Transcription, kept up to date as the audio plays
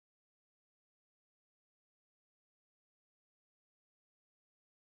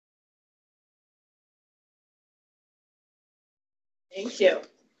Thank you.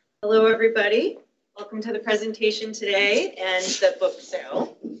 Hello, everybody. Welcome to the presentation today and the book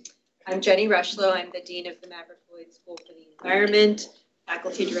sale. I'm Jenny Rushlow. I'm the Dean of the Maverick Lloyd School for the Environment,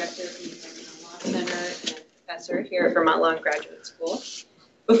 Faculty Director of the Environmental Law Center, and Professor here at Vermont Law and Graduate School.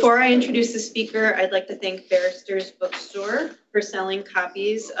 Before I introduce the speaker, I'd like to thank Barristers Bookstore for selling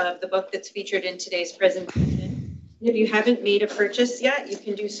copies of the book that's featured in today's presentation. If you haven't made a purchase yet, you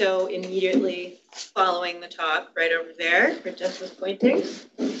can do so immediately following the talk right over there where Jess was pointing.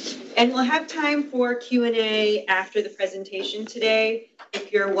 And we'll have time for Q&A after the presentation today.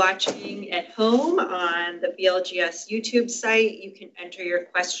 If you're watching at home on the BLGS YouTube site, you can enter your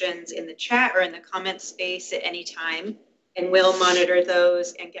questions in the chat or in the comment space at any time, and we'll monitor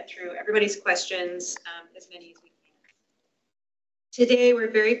those and get through everybody's questions, as many as we can. Today, we're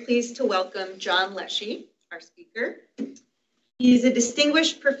very pleased to welcome John Leshy, our speaker. He's a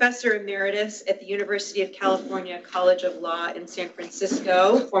distinguished Professor Emeritus at the University of California College of Law in San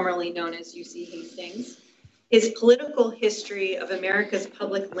Francisco, formerly known as UC Hastings. His Political History of America's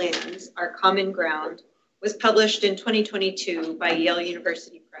Public Lands, Our Common Ground, was published in 2022 by Yale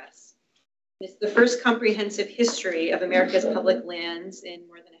University Press. It's the first comprehensive history of America's public lands in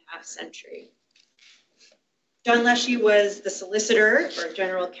more than a half century. John Leshy was the Solicitor or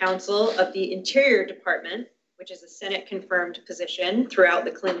General Counsel of the Interior Department, which is a Senate-confirmed position throughout the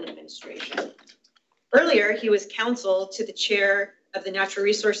Clinton administration. Earlier, he was counsel to the chair of the Natural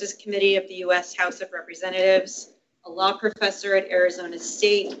Resources Committee of the U.S. House of Representatives, a law professor at Arizona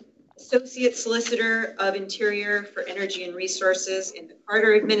State, Associate Solicitor of Interior for Energy and Resources in the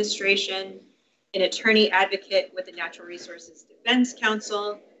Carter administration, an attorney advocate with the Natural Resources Defense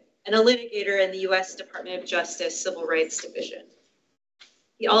Council, and a litigator in the U.S. Department of Justice Civil Rights Division.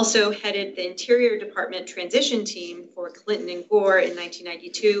 He also headed the Interior Department transition team for Clinton and Gore in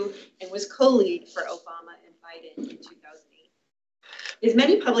 1992 and was co-lead for Obama and Biden in 2008. His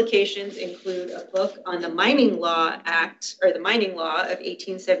many publications include a book on the Mining Law Act, or the Mining Law of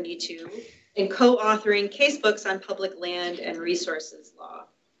 1872, and co-authoring casebooks on public land and resources law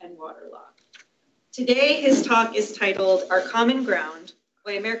and water law. Today, his talk is titled Our Common Ground,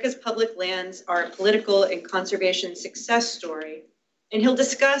 Why America's Public Lands Are a Political and Conservation Success Story, and he'll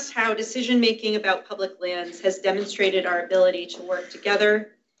discuss how decision-making about public lands has demonstrated our ability to work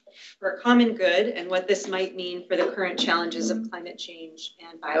together for a common good and what this might mean for the current challenges of climate change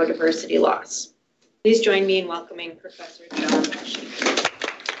and biodiversity loss. Please join me in welcoming Professor John Leshy.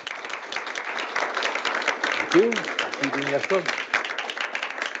 Thank you. Thank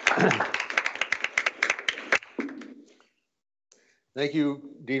you. Thank you,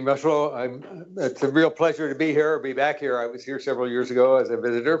 Dean Rushlow. It's a real pleasure to be here, or be back here. I was here several years ago as a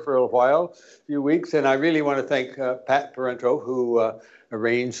visitor for a while, a few weeks, and I really want to thank Pat Parento, who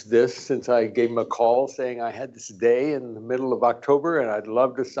arranged this, since I gave him a call saying I had this day in the middle of October and I'd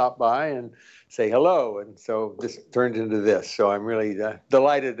love to stop by and say hello. And so this turned into this. So I'm really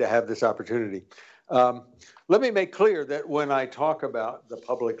delighted to have this opportunity. Let me make clear that when I talk about the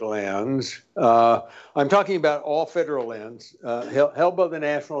public lands, I'm talking about all federal lands held by the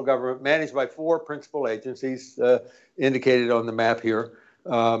national government, managed by 4 principal agencies indicated on the map here.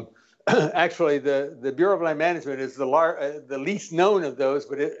 Actually, the Bureau of Land Management is the least known of those,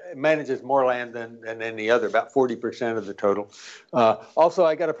 but it manages more land than any other, about 40% of the total. Also,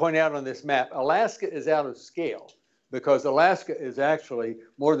 I got to point out on this map, Alaska is out of scale, because Alaska is actually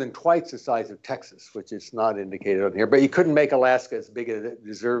more than twice the size of Texas, which is not indicated on here. But you couldn't make Alaska as big as it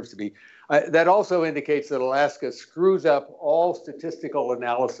deserves to be. That also indicates that Alaska screws up all statistical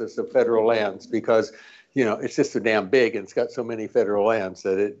analysis of federal lands, because it's just so damn big and it's got so many federal lands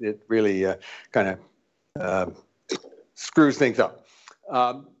that it really kind of screws things up.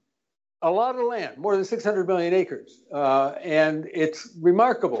 A lot of land, more than 600 million acres. And it's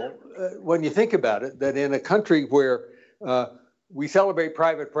remarkable when you think about it, that in a country where we celebrate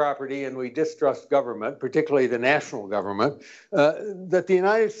private property and we distrust government, particularly the national government, that the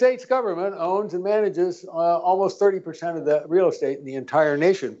United States government owns and manages almost 30% of the real estate in the entire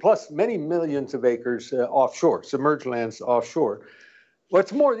nation, plus many millions of acres offshore, submerged lands offshore.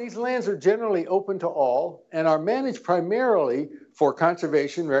 What's more, these lands are generally open to all and are managed primarily for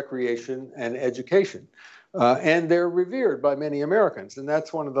conservation, recreation, and education. And they're revered by many Americans. And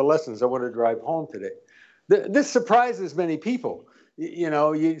that's one of the lessons I want to drive home today. This surprises many people.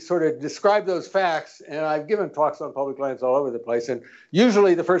 You sort of describe those facts, and I've given talks on public lands all over the place. And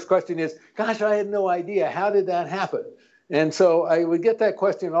usually the first question is, gosh, I had no idea. How did that happen? And so I would get that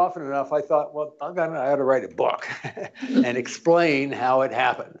question often enough. I thought, well, I ought to write a book and explain how it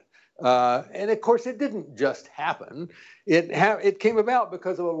happened. And of course, it didn't just happen. It came about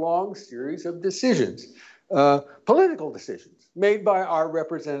because of a long series of decisions, political decisions. made by our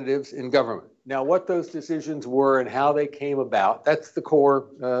representatives in government. Now, what those decisions were and how they came about, that's the core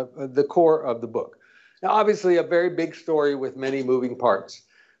of the book. Now, obviously, a very big story with many moving parts.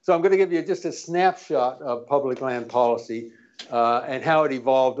 So I'm going to give you just a snapshot of public land policy and how it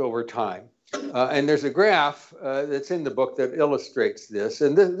evolved over time. And there's a graph that's in the book that illustrates this.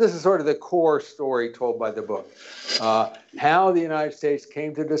 And this is sort of the core story told by the book. How the United States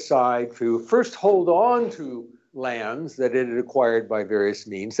came to decide to first hold on to lands that it had acquired by various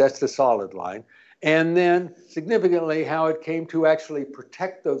means. That's the solid line. And then significantly how it came to actually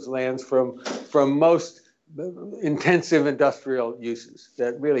protect those lands from most intensive industrial uses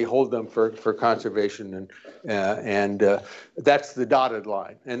that really hold them for conservation, and that's the dotted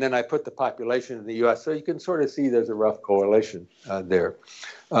line. And then I put the population in the U.S. so you can sort of see there's a rough correlation there.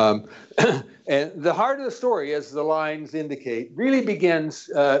 And the heart of the story, as the lines indicate, really begins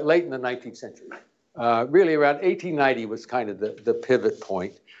late in the 19th century. Really around 1890 was kind of the pivot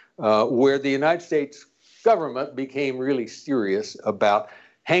point where the United States government became really serious about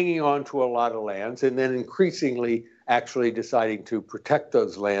hanging on to a lot of lands and then increasingly actually deciding to protect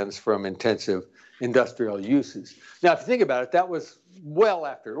those lands from intensive industrial uses. Now, if you think about it, that was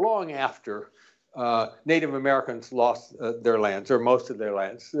long after Native Americans lost their lands, or most of their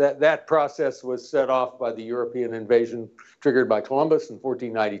lands. That process was set off by the European invasion triggered by Columbus in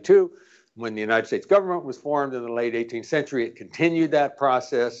 1492. When the United States government was formed in the late 18th century, it continued that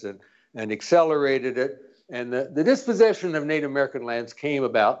process and accelerated it. And the dispossession of Native American lands came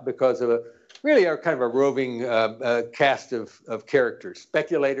about because of a kind of a roving cast of characters,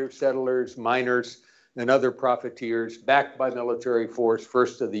 speculators, settlers, miners, and other profiteers, backed by military force,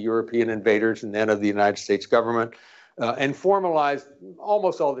 first of the European invaders and then of the United States government, and formalized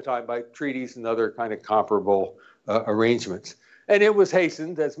almost all the time by treaties and other kind of comparable arrangements. And it was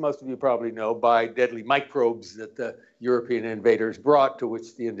hastened, as most of you probably know, by deadly microbes that the European invaders brought, to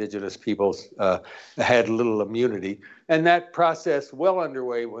which the indigenous peoples had little immunity. And that process, well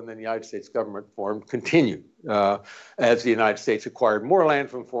underway when the United States government formed, continued as the United States acquired more land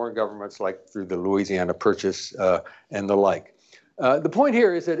from foreign governments, like through the Louisiana Purchase and the like. The point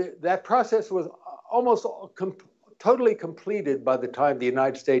here is that that process was almost totally completed by the time the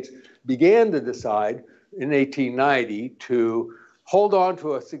United States began to decide in 1890 to hold on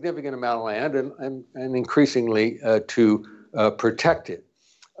to a significant amount of land and increasingly to protect it.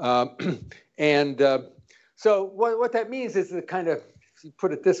 So what that means is the kind of, if you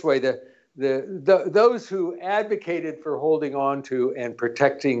put it this way, those who advocated for holding on to and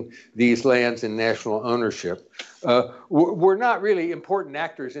protecting these lands in national ownership were not really important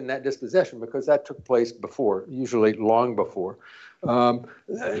actors in that dispossession, because that took place before, usually long before.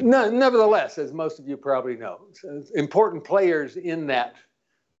 Nevertheless, as most of you probably know, important players in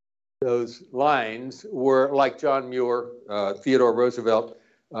those lines were like John Muir, Theodore Roosevelt,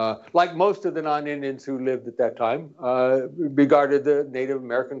 like most of the non-Indians who lived at that time, regarded the Native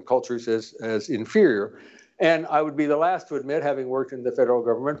American cultures as inferior. And I would be the last to admit, having worked in the federal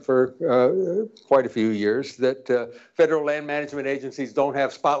government for quite a few years, that federal land management agencies don't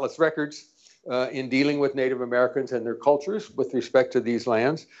have spotless records in dealing with Native Americans and their cultures with respect to these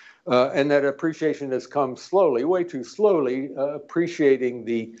lands, and that appreciation has come slowly, way too slowly, appreciating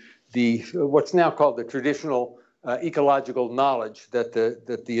the what's now called the traditional ecological knowledge that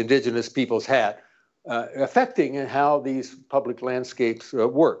the indigenous peoples had, affecting how these public landscapes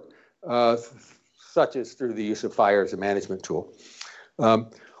work, such as through the use of fire as a management tool.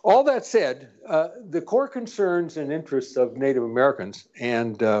 All that said, the core concerns and interests of Native Americans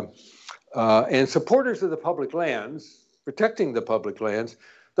and supporters of the public lands, protecting the public lands,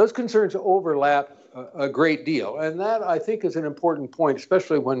 those concerns overlap a great deal. And that, I think, is an important point,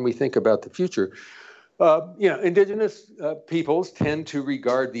 especially when we think about the future. Indigenous peoples tend to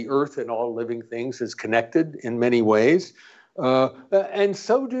regard the earth and all living things as connected in many ways. And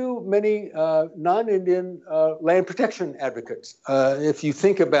so do many non-Indian land protection advocates. If you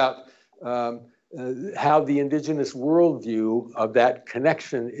think about how the indigenous worldview of that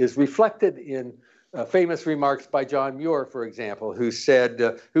connection is reflected in famous remarks by John Muir, for example, who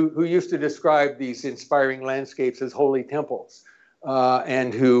said, who used to describe these inspiring landscapes as holy temples,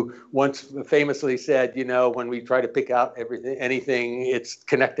 and who once famously said, when we try to pick out anything, it's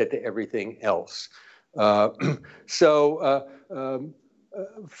connected to everything else.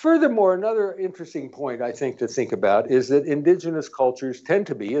 Furthermore, another interesting point I think to think about is that indigenous cultures tend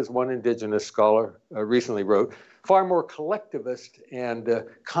to be, as one indigenous scholar recently wrote, far more collectivist and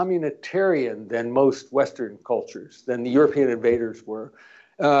communitarian than most Western cultures, than the European invaders were.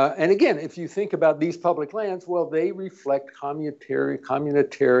 And again, if you think about these public lands, well, they reflect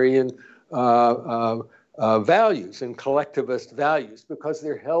communitarian values and collectivist values because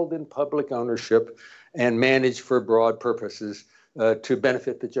they're held in public ownership and managed for broad purposes to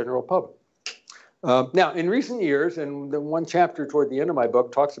benefit the general public. Now, in recent years, and the one chapter toward the end of my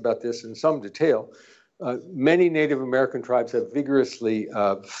book talks about this in some detail, many Native American tribes have vigorously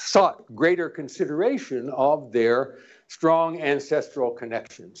sought greater consideration of their strong ancestral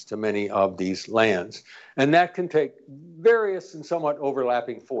connections to many of these lands. And that can take various and somewhat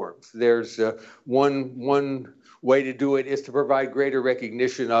overlapping forms. There's one way to do it is to provide greater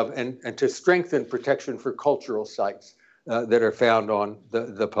recognition of and to strengthen protection for cultural sites that are found on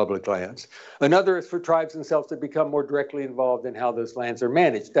the public lands. Another is for tribes themselves to become more directly involved in how those lands are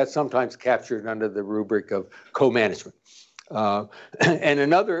managed. That's sometimes captured under the rubric of co-management. And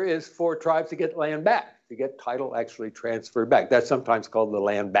another is for tribes to get land back, to get title actually transferred back. That's sometimes called the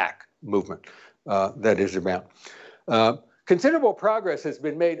land back movement that is around. Considerable progress has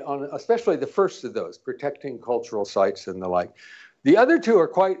been made on especially the first of those, protecting cultural sites and the like. The other two are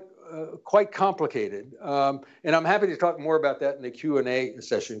quite complicated, and I'm happy to talk more about that in the Q&A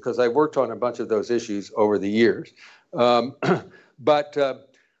session because I worked on a bunch of those issues over the years. But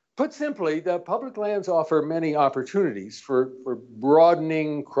put simply, the public lands offer many opportunities for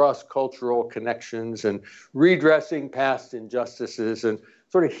broadening cross-cultural connections and redressing past injustices and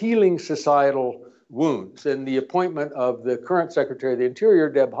sort of healing societal wounds. And the appointment of the current Secretary of the Interior,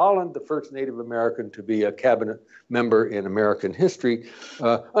 Deb Haaland, the first Native American to be a cabinet member in American history,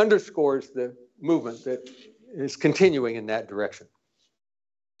 underscores the movement that is continuing in that direction.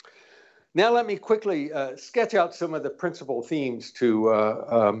 Now let me quickly sketch out some of the principal themes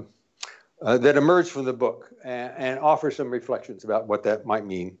that emerge from the book and offer some reflections about what that might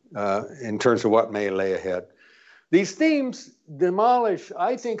mean in terms of what may lay ahead. These themes demolish,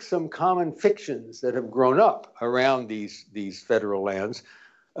 I think, some common fictions that have grown up around these federal lands.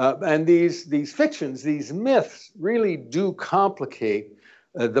 And these fictions, these myths, really do complicate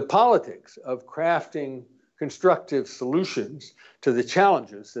the politics of crafting constructive solutions to the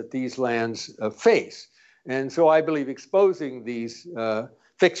challenges that these lands face. And so I believe exposing these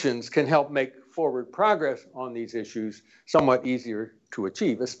fictions can help make forward progress on these issues somewhat easier to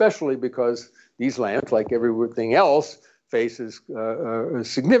achieve, especially because these lands, like everything else, faces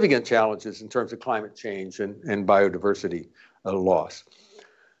significant challenges in terms of climate change and biodiversity loss.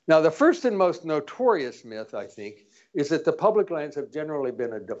 Now, the first and most notorious myth, I think, is that the public lands have generally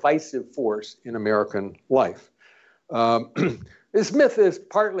been a divisive force in American life. This myth is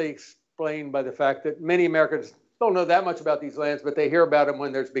partly explained by the fact that many Americans don't know that much about these lands, but they hear about them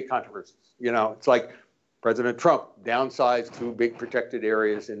when there's big controversies. You know, it's like President Trump downsized 2 big protected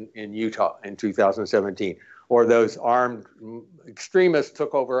areas in Utah in 2017, or those armed extremists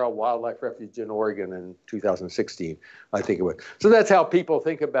took over a wildlife refuge in Oregon in 2016, I think it was. So that's how people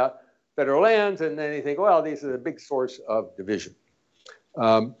think about federal lands, and then they think, well, these are a big source of division.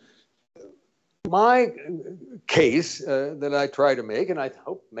 My case that I try to make, and I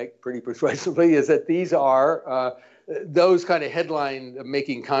hope make pretty persuasively, is that these are those kind of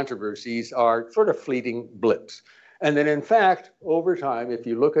headline-making controversies are sort of fleeting blips. And that in fact, over time, if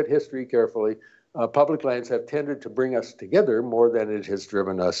you look at history carefully, public lands have tended to bring us together more than it has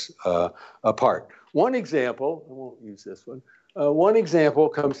driven us apart. One example, I won't use this one, one example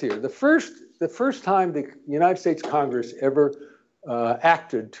comes here. The first time the United States Congress ever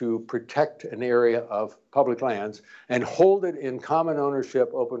acted to protect an area of public lands and hold it in common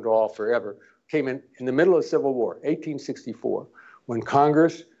ownership open to all forever came in the middle of the Civil War, 1864, when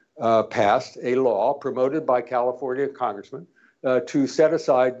Congress passed a law promoted by California congressmen to set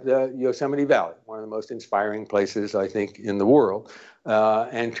aside the Yosemite Valley, one of the most inspiring places, I think, in the world,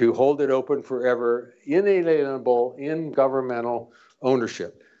 and to hold it open forever, inalienable, in governmental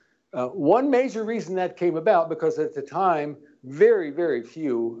ownership. One major reason that came about, because at the time, very, very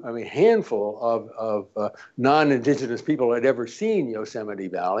few, I mean, handful of non-Indigenous people had ever seen Yosemite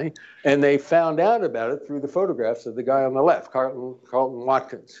Valley, and they found out about it through the photographs of the guy on the left, Carlton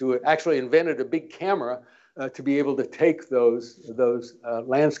Watkins, who actually invented a big camera to be able to take those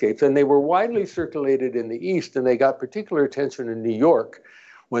landscapes. And they were widely circulated in the East, and they got particular attention in New York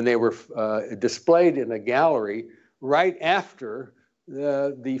when they were displayed in a gallery right after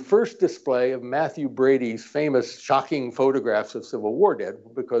the first display of Matthew Brady's famous shocking photographs of Civil War dead,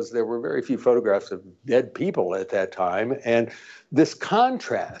 because there were very few photographs of dead people at that time. And this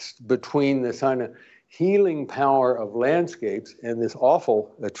contrast between this kind of healing power of landscapes and this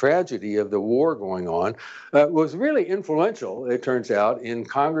awful tragedy of the war going on was really influential, it turns out, in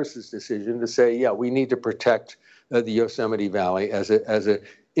Congress's decision to say, yeah, we need to protect the Yosemite Valley as an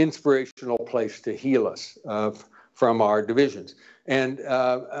inspirational place to heal us from our divisions. And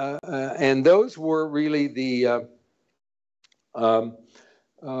those were really the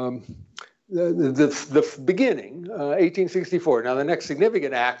beginning, 1864. Now, the next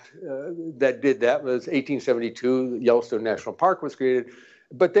significant act that did that was 1872. Yellowstone National Park was created.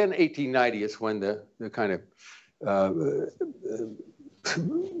 But then 1890 is when the kind of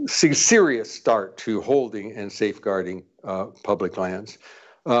serious start to holding and safeguarding public lands.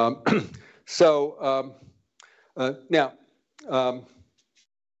 Now,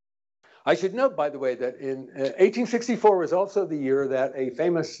 I should note, by the way, that in 1864 was also the year that a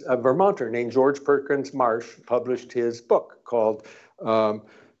famous Vermonter named George Perkins Marsh published his book called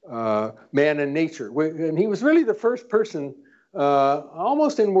Man and Nature. And he was really the first person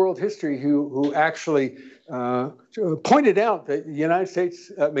almost in world history who actually pointed out that the United States,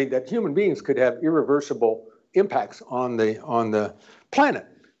 that human beings could have irreversible impacts on the planet.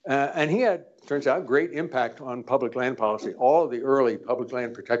 And he had, turns out, great impact on public land policy. All of the early public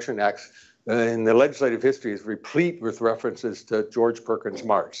land protection acts in the legislative history is replete with references to George Perkins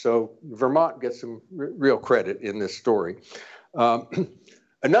Marsh. So Vermont gets some real credit in this story.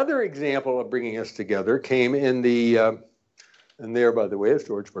 Another example of bringing us together came in the, and there, by the way, is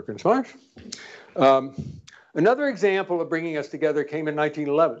George Perkins Marsh. Another example of bringing us together came in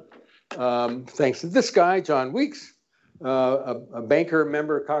 1911, thanks to this guy, John Weeks, a banker,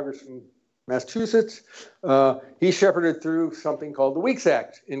 member of Congress from Massachusetts. He shepherded through something called the Weeks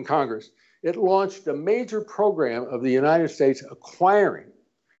Act in Congress. It launched a major program of the United States acquiring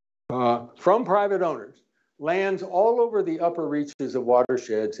from private owners lands all over the upper reaches of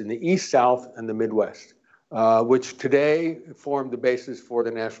watersheds in the East, South, and the Midwest, which today form the basis for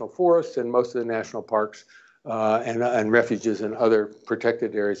the national forests and most of the national parks and refuges and other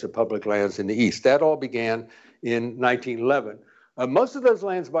protected areas of public lands in the East. That all began in 1911. Most of those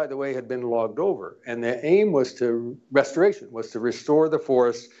lands, by the way, had been logged over, and the aim was to restore the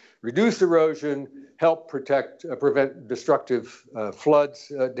forests, reduce erosion, help prevent destructive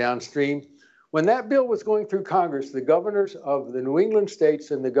floods downstream. When that bill was going through Congress, the governors of the New England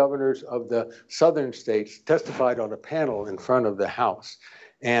states and the governors of the southern states testified on a panel in front of the House.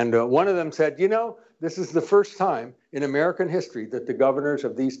 And one of them said, you know, this is the first time in American history that the governors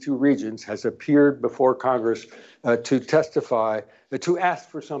of these two regions has appeared before Congress to testify, to ask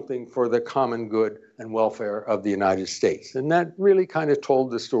for something for the common good and welfare of the United States. And that really kind of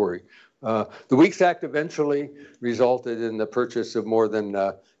told the story. The Weeks Act eventually resulted in the purchase of more than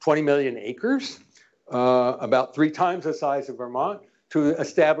 20 million acres, about 3 times the size of Vermont, to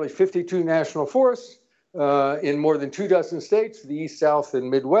establish 52 national forests in more than 24 states, the East, South, and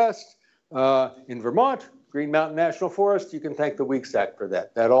Midwest. In Vermont, Green Mountain National Forest, you can thank the Weeks Act for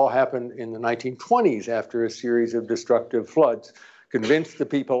that. That all happened in the 1920s after a series of destructive floods, convinced the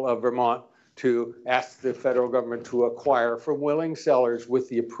people of Vermont to ask the federal government to acquire from willing sellers, with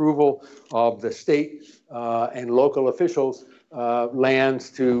the approval of the state and local officials, lands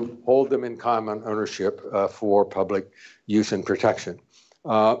to hold them in common ownership for public use and protection.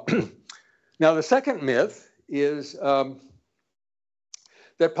 Now, the second myth is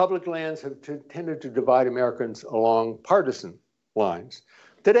that public lands have tended to divide Americans along partisan lines.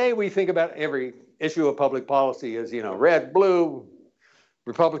 Today, we think about every issue of public policy as, you know, red, blue,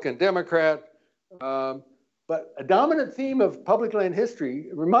 Republican, Democrat. But a dominant theme of public land history,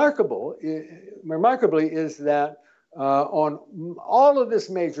 remarkably, is that on all of this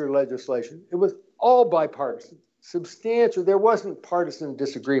major legislation, it was all bipartisan, substantial. There wasn't partisan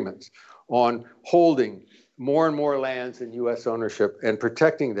disagreements on holding more and more lands in U.S. ownership and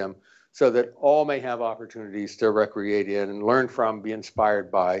protecting them so that all may have opportunities to recreate in and learn from, be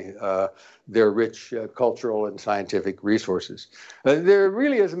inspired by their rich cultural and scientific resources. There are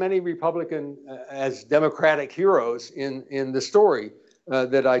really as many Republican as Democratic heroes in the story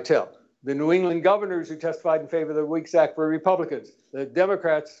that I tell. The New England governors who testified in favor of the Weeks Act were Republicans. The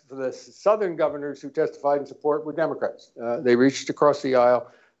Democrats, the Southern governors who testified in support were Democrats. They reached across the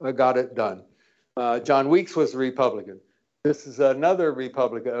aisle, got it done. John Weeks was a Republican. This is another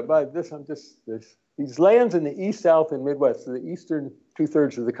Republican. But these lands in the East, South, and Midwest, the eastern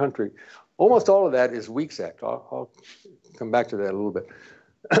 2/3 of the country, almost all of that is Weeks Act. I'll come back to that a little bit.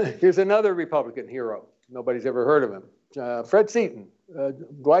 Here's another Republican hero. Nobody's ever heard of him. Fred Seaton,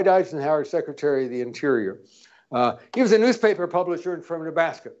 Dwight Eisenhower's Secretary of the Interior. He was a newspaper publisher from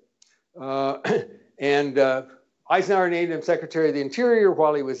Nebraska. Eisenhower named him Secretary of the Interior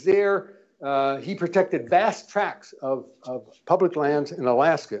while he was there. He protected vast tracts of public lands in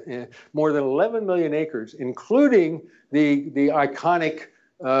Alaska, more than 11 million acres, including the iconic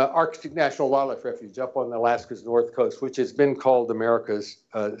Arctic National Wildlife Refuge up on Alaska's north coast, which has been called America's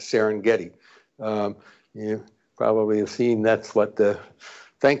Serengeti. probably have seen that's what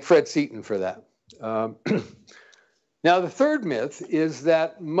thank Fred Seaton for that. Now, the third myth is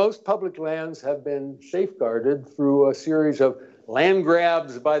that most public lands have been safeguarded through a series of land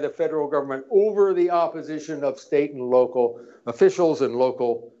grabs by the federal government over the opposition of state and local officials and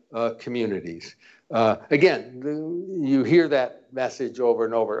local communities. Again, you hear that message over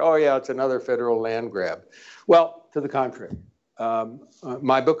and over. Oh, yeah, it's another federal land grab. Well, to the contrary.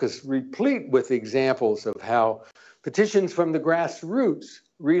 My book is replete with examples of how petitions from the grassroots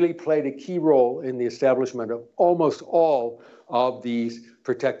really played a key role in the establishment of almost all of these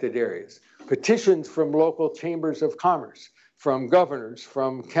protected areas. Petitions from local chambers of commerce, from governors,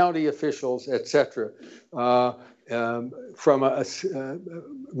 from county officials, etc.,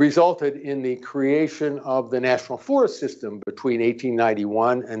 resulted in the creation of the National Forest System between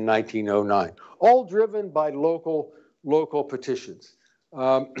 1891 and 1909, all driven by local petitions.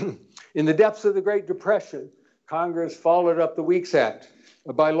 In the depths of the Great Depression, Congress followed up the Weeks Act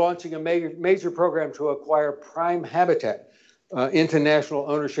by launching a major program to acquire prime habitat into national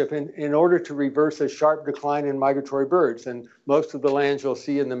ownership in order to reverse a sharp decline in migratory birds. And most of the lands you'll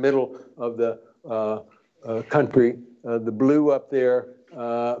see in the middle of the country, the blue up there,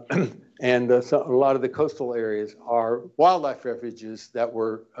 and a lot of the coastal areas are wildlife refuges that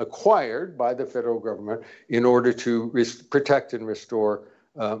were acquired by the federal government in order to protect and restore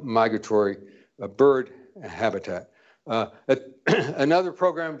migratory bird habitat. Another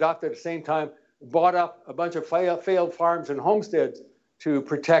program adopted at the same time bought up a bunch of failed farms and homesteads to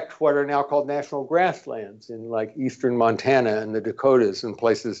protect what are now called national grasslands in like eastern Montana and the Dakotas and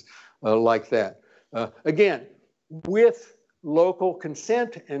places like that. Again, with local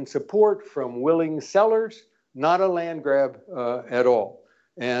consent and support from willing sellers, not a land grab at all.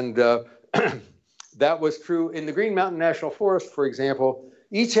 And that was true in the Green Mountain National Forest, for example.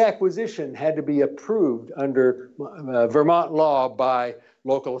 Each acquisition had to be approved under Vermont law by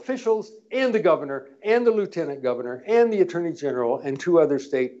local officials and the governor and the lieutenant governor and the attorney general and 2 other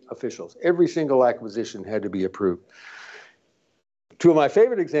state officials. Every single acquisition had to be approved. 2 of my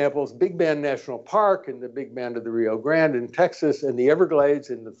favorite examples, Big Bend National Park and the Big Bend of the Rio Grande in Texas and the Everglades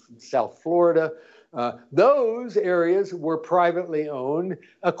in South Florida. Those areas were privately owned,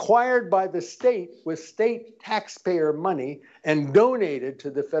 acquired by the state with state taxpayer money and donated to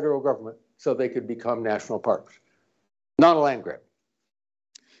the federal government so they could become national parks. Not a land grab.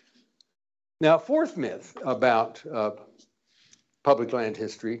 Now, 4th myth about public land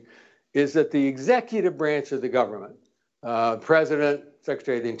history is that the executive branch of the government, President,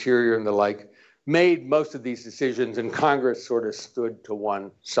 Secretary of the Interior, and the like, made most of these decisions, and Congress sort of stood to one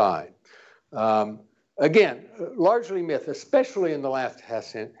side. Again, largely myth, especially in the last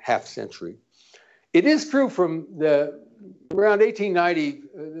half century. It is true from around 1890,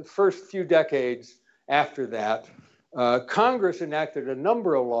 the first few decades after that, Congress enacted a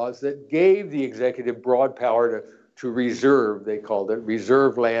number of laws that gave the executive broad power to reserve, they called it,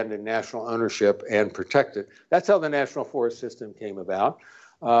 reserve land in national ownership and protect it. That's how the National Forest System came about.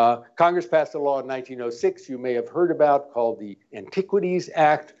 Congress passed a law in 1906 you may have heard about called the Antiquities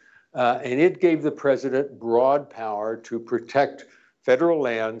Act, and it gave the president broad power to protect federal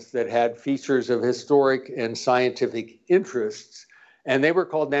lands that had features of historic and scientific interests, and they were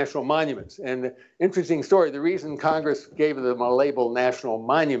called national monuments. And interesting story, the reason Congress gave them a label national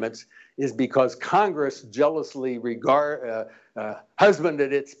monuments is because Congress jealously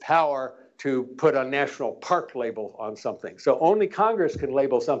husbanded its power to put a national park label on something. So only Congress can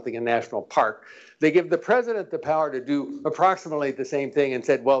label something a national park. They give the president the power to do approximately the same thing and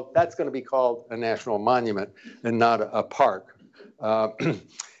said, well, that's going to be called a national monument and not a park.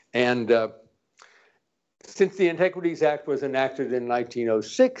 Since the Antiquities Act was enacted in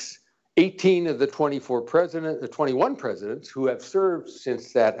 1906, 18 of the 21 presidents who have served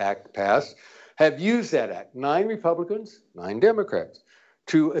since that act passed have used that act, 9 Republicans, 9 Democrats,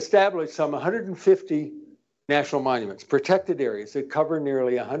 to establish some 150 national monuments, protected areas that cover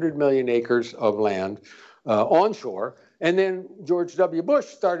nearly 100 million acres of land onshore. And then George W. Bush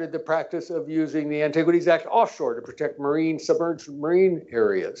started the practice of using the Antiquities Act offshore to protect submerged marine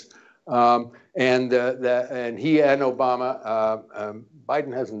areas. And he and Obama,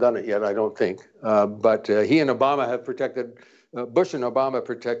 Biden hasn't done it yet, I don't think, but he and Obama have protected, Bush and Obama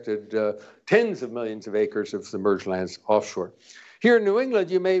protected tens of millions of acres of submerged lands offshore. Here in New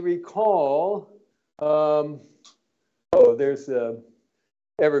England, you may recall, there's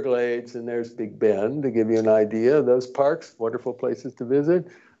Everglades and there's Big Bend, to give you an idea of those parks, wonderful places to visit.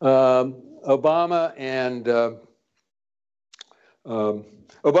 Obama and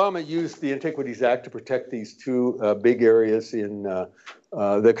Obama used the Antiquities Act to protect these two big areas in the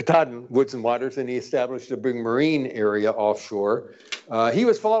Katahdin woods and waters, and he established a big marine area offshore. He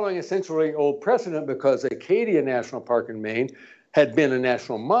was following essentially old precedent because Acadia National Park in Maine had been a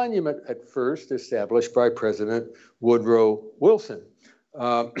national monument at first established by President Woodrow Wilson.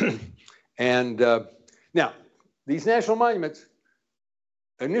 Now, these national monuments,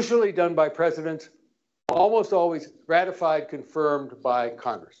 initially done by presidents, almost always ratified, confirmed by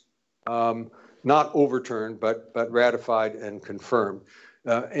Congress. Not overturned, but ratified and confirmed.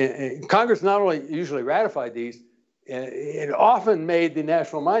 And Congress not only usually ratified these, it often made the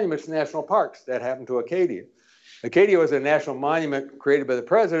national monuments national parks. That happened to Acadia. Acadia was a national monument created by the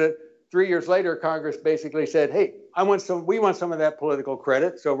president. 3 years later, Congress basically said, hey, we want some of that political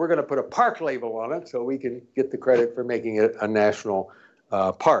credit, so we're going to put a park label on it so we can get the credit for making it a national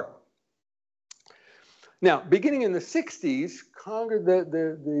park. Now, beginning in the 60s, Congress,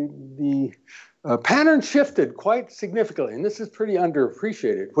 the pattern shifted quite significantly, and this is pretty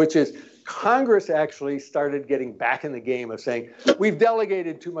underappreciated, which is Congress actually started getting back in the game of saying, we've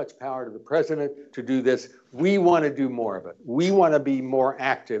delegated too much power to the president to do this. We want to do more of it. We want to be more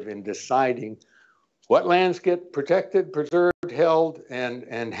active in deciding what lands get protected, preserved, held,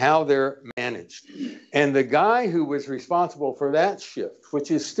 and how they're managed. And the guy who was responsible for that shift,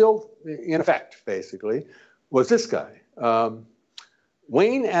 which is still in effect, basically, was this guy,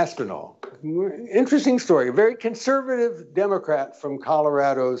 Wayne Aspinall. Interesting story, a very conservative Democrat from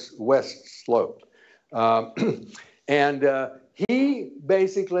Colorado's West Slope. He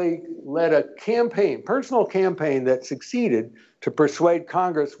basically led a campaign, personal campaign that succeeded to persuade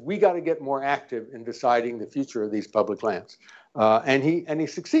Congress, we got to get more active in deciding the future of these public lands. And he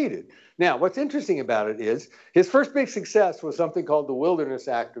succeeded. Now, what's interesting about it is his first big success was something called the Wilderness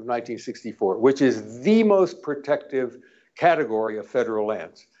Act of 1964, which is the most protective category of federal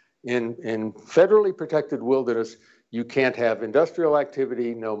lands. In federally protected wilderness, you can't have industrial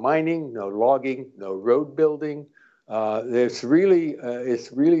activity, no mining, no logging, no road building. It's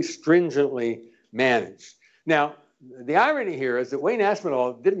really stringently managed. Now, the irony here is that Wayne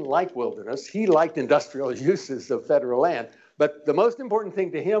Aspinall didn't like wilderness. He liked industrial uses of federal land. But the most important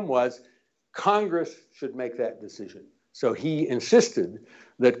thing to him was Congress should make that decision. So he insisted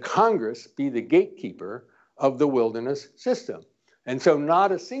that Congress be the gatekeeper of the wilderness system. And so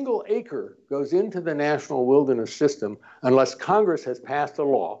not a single acre goes into the national wilderness system unless Congress has passed a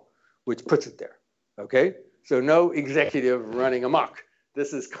law which puts it there, okay? So no executive running amok.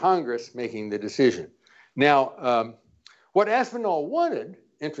 This is Congress making the decision. Now, what Aspinall wanted,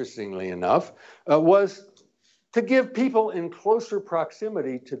 interestingly enough, was to give people in closer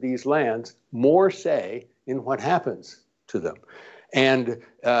proximity to these lands more say in what happens to them. And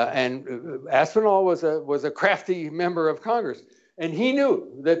Aspinall was a crafty member of Congress. And he knew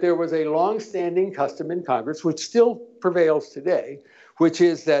that there was a long-standing custom in Congress, which still prevails today, which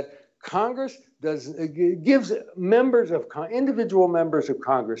is that Congress gives individual members of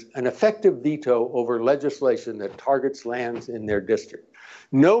Congress an effective veto over legislation that targets lands in their district.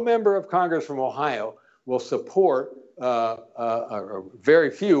 No member of Congress from Ohio will support, or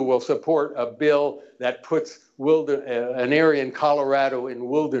very few will support a bill that puts an area in Colorado in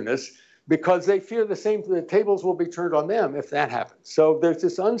wilderness, because they fear the tables will be turned on them if that happens. So there's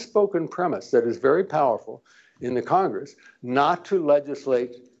this unspoken premise that is very powerful in the Congress not to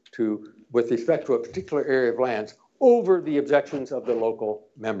legislate with respect to a particular area of lands over the objections of the local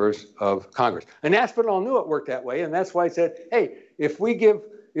members of Congress. And Aspinall knew it worked that way, and that's why he said, hey, if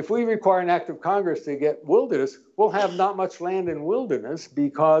we require an act of Congress to get wilderness, we'll have not much land in wilderness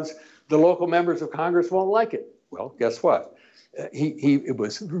because the local members of Congress won't like it. Well, guess what? It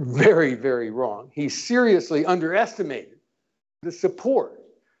was very, very wrong. He seriously underestimated the support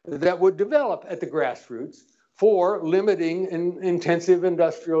that would develop at the grassroots for limiting intensive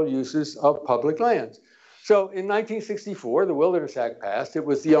industrial uses of public lands. So in 1964, the Wilderness Act passed. It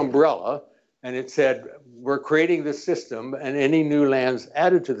was the umbrella, and it said, we're creating this system, and any new lands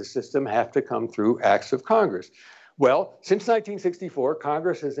added to the system have to come through acts of Congress. Well, since 1964,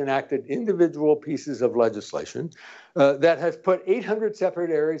 Congress has enacted individual pieces of legislation that has put 800 separate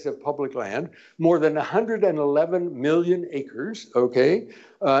areas of public land, more than 111 million acres, okay,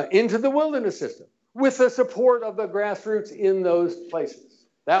 into the wilderness system, with the support of the grassroots in those places.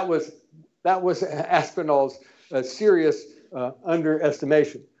 That was Aspinall's serious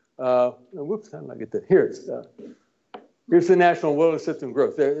underestimation. Whoops, how did I get that? Here's the National Wilderness System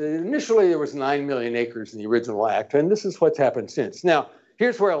growth. Initially, there was 9 million acres in the original act, and this is what's happened since. Now,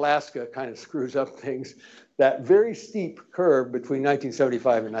 here's where Alaska kind of screws up things. that very steep curve between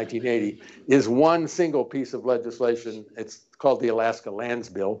 1975 and 1980 is one single piece of legislation. It's called the Alaska Lands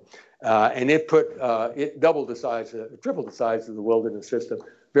Bill. And it doubled the size, tripled the size of the wilderness system,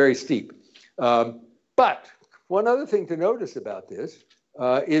 very steep. But one other thing to notice about this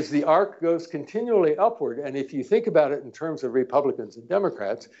is the arc goes continually upward. And if you think about it in terms of Republicans and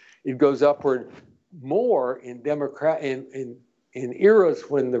Democrats, it goes upward more in eras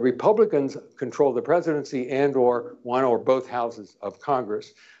when the Republicans control the presidency and or one or both houses of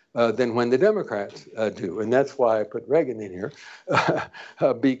Congress than when the Democrats do. And that's why I put Reagan in here,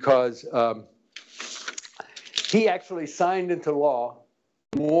 because he actually signed into law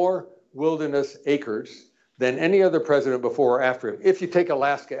more wilderness acres than any other president before or after him, if you take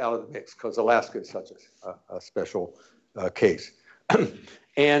Alaska out of the mix, because Alaska is such a special case.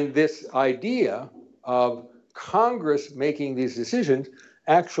 And this idea of Congress making these decisions,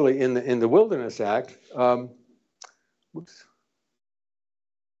 actually in the Wilderness Act,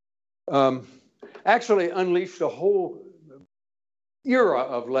 actually unleashed a whole era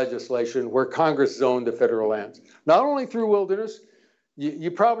of legislation where Congress zoned the federal lands. Not only through wilderness,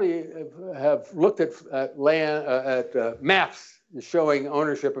 you probably have looked at maps showing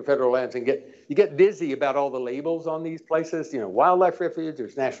ownership of federal lands and you get dizzy about all the labels on these places. You know, wildlife refuge,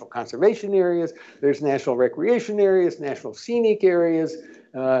 there's national conservation areas, there's national recreation areas, national scenic areas,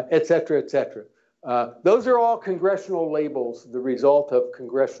 et cetera, et cetera. Those are all congressional labels, the result of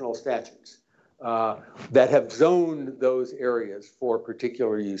congressional statutes that have zoned those areas for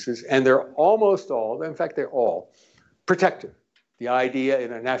particular uses, and they're almost all, in fact, they're all protected. The idea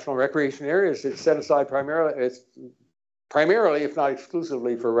in a national recreation area is it's set aside primarily, if not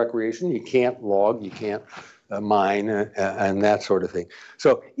exclusively, for recreation. You can't log, you can't mine, and that sort of thing.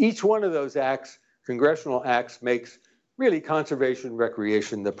 So each one of those acts, congressional acts, makes really conservation,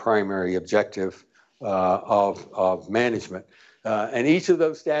 recreation the primary objective of management. And each of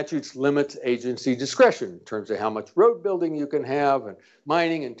those statutes limits agency discretion in terms of how much road building you can have, and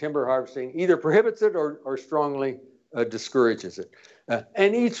mining and timber harvesting, either prohibits it or strongly discourages it.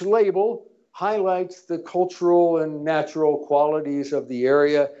 And each label highlights the cultural and natural qualities of the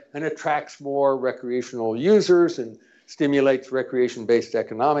area and attracts more recreational users and stimulates recreation-based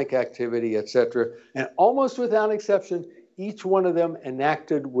economic activity, et cetera. And almost without exception, each one of them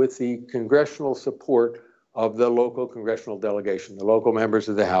enacted with the congressional support of the local congressional delegation, the local members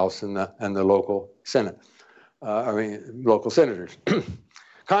of the House and the local Senate, local senators.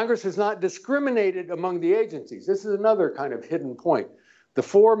 Congress has not discriminated among the agencies. This is another kind of hidden point. The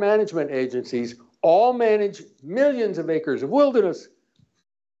four management agencies all manage millions of acres of wilderness,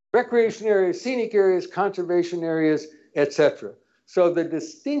 recreation areas, scenic areas, conservation areas, etc. So the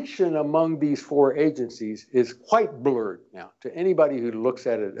distinction among these four agencies is quite blurred now to anybody who looks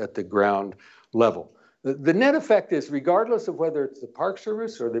at it at the ground level. The net effect is, regardless of whether it's the Park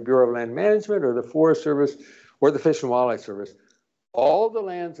Service or the Bureau of Land Management or the Forest Service or the Fish and Wildlife Service, all the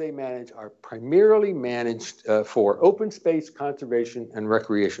lands they manage are primarily managed for open space, conservation, and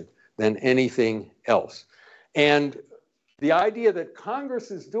recreation than anything else. And the idea that Congress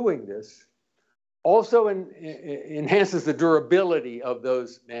is doing this also enhances the durability of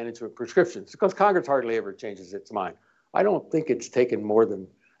those management prescriptions, because Congress hardly ever changes its mind. I don't think it's taken more than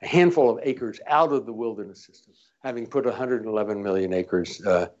a handful of acres out of the wilderness system, having put 111 million acres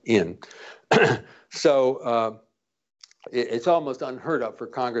in. So it's almost unheard of for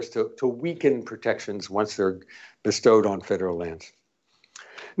Congress to weaken protections once they're bestowed on federal lands.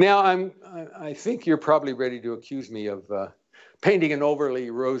 Now, I think you're probably ready to accuse me of painting an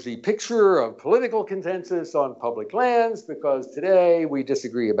overly rosy picture of political consensus on public lands, because today we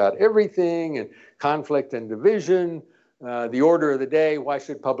disagree about everything, and conflict and division, the order of the day, why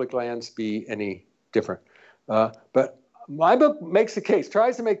should public lands be any different? But my book makes the case,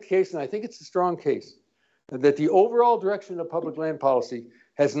 tries to make the case, and I think it's a strong case, that the overall direction of public land policy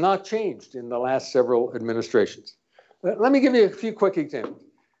has not changed in the last several administrations. Let me give you a few quick examples.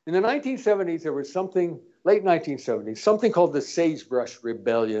 In the 1970s, there was something, late 1970s, something called the Sagebrush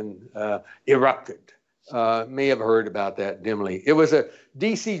Rebellion erupted. May have heard about that dimly. It was a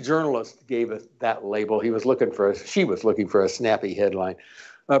DC journalist gave it that label. She was looking for a snappy headline.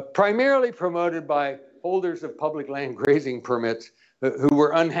 Primarily promoted by holders of public land grazing permits who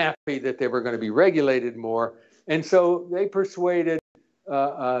were unhappy that they were going to be regulated more. And so they persuaded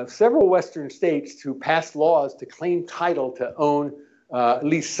several Western states to pass laws to claim title to own at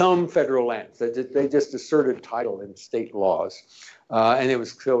least some federal lands. They just asserted title in state laws. And it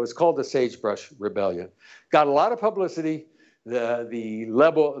was called the Sagebrush Rebellion. Got a lot of publicity. The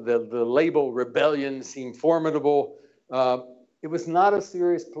label rebellion seemed formidable. it was not a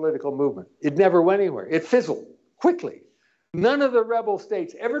serious political movement. It never went anywhere. It fizzled quickly. None of the rebel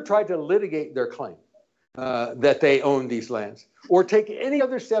states ever tried to litigate their claim that they owned these lands or take any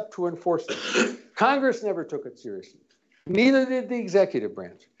other step to enforce them. Congress never took it seriously. Neither did the executive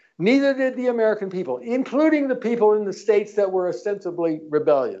branch. Neither did the American people, including the people in the states that were ostensibly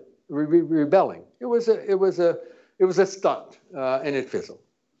rebelling. It was a stunt, and it fizzled.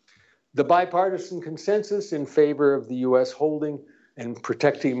 The bipartisan consensus in favor of the U.S. holding and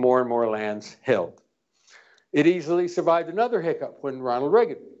protecting more and more lands held. It easily survived another hiccup when Ronald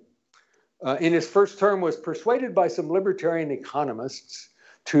Reagan, in his first term, was persuaded by some libertarian economists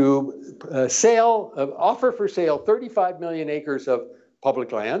to offer for sale 35 million acres of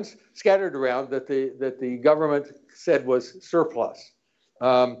public lands scattered around that the government said was surplus.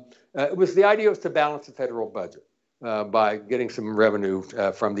 The idea was to balance the federal budget by getting some revenue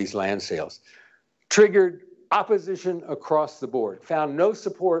from these land sales. Triggered opposition across the board, found no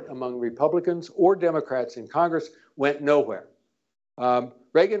support among Republicans or Democrats in Congress, went nowhere.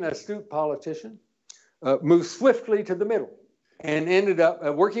 Reagan, an astute politician, moved swiftly to the middle and ended up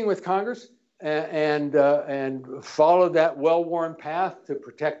working with Congress and followed that well-worn path to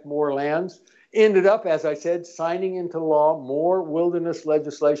protect more lands. Ended up, as I said, signing into law more wilderness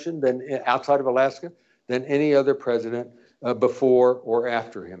legislation than outside of Alaska than any other president before or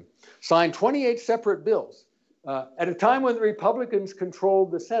after him. Signed 28 separate bills at a time when the Republicans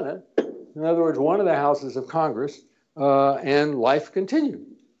controlled the Senate, in other words, one of the houses of Congress, and life continued.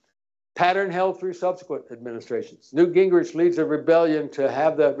 Pattern held through subsequent administrations. Newt Gingrich leads a rebellion to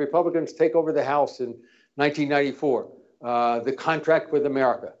have the Republicans take over the House in 1994. The contract with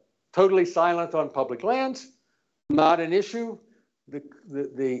America. Totally silent on public lands, not an issue.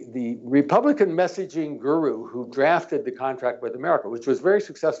 The Republican messaging guru who drafted the contract with America, which was very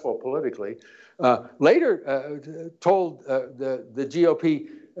successful politically, later told the GOP,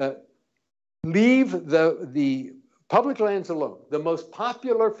 leave the public lands alone. The most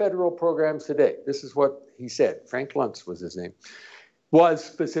popular federal programs today, this is what he said, Frank Luntz was his name, was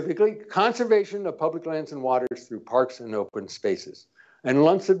specifically conservation of public lands and waters through parks and open spaces. And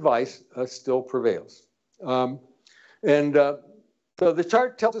Luntz's advice still prevails. So the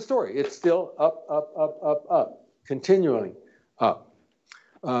chart tells a story. It's still up, up, up, up, up, continually up.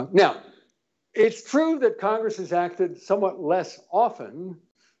 Now, it's true that Congress has acted somewhat less often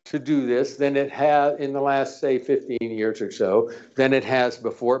to do this than it has in the last, say, 15 years or so, than it has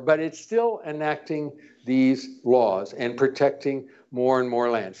before, but it's still enacting these laws and protecting more and more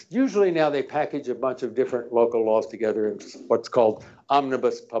lands. Usually now they package a bunch of different local laws together in what's called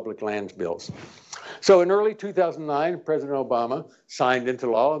omnibus public lands bills. So in early 2009, President Obama signed into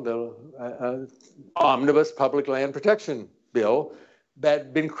law the omnibus public land protection bill that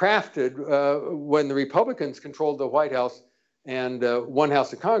had been crafted when the Republicans controlled the White House and one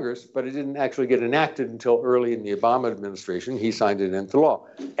house of Congress, but it didn't actually get enacted until early in the Obama administration. He signed it into law.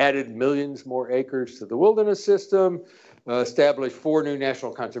 Added millions more acres to the wilderness system, established 4 new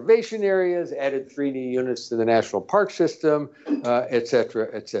national conservation areas, added 3 new units to the national park system, et cetera,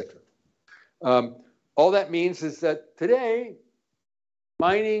 et cetera. All that means is that today,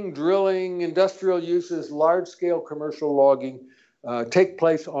 mining, drilling, industrial uses, large-scale commercial logging take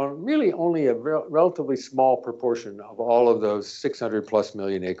place on really only a relatively small proportion of all of those 600 plus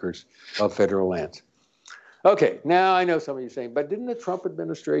million acres of federal lands. Okay, now I know some of you are saying, but didn't the Trump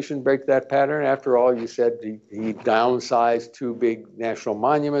administration break that pattern? After all, you said he downsized 2 big national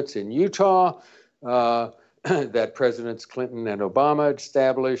monuments in Utah that Presidents Clinton and Obama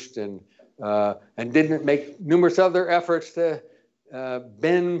established, and didn't make numerous other efforts to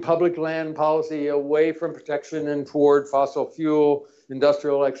bend public land policy away from protection and toward fossil fuel,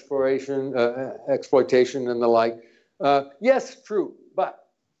 industrial exploitation, and the like. Yes, true, but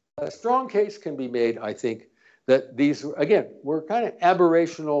a strong case can be made, I think, that these, again, were kind of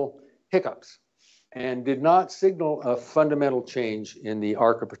aberrational hiccups and did not signal a fundamental change in the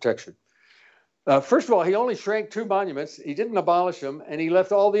arc of protection. First of all, he only shrank 2 monuments. He didn't abolish them, and he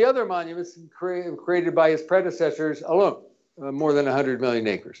left all the other monuments created by his predecessors alone. More than 100 million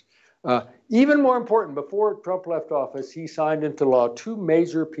acres. Even more important, before Trump left office, he signed into law 2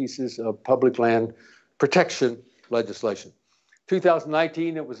 major pieces of public land protection legislation.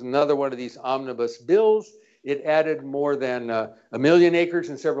 2019, it was another one of these omnibus bills. It added more than 1 million acres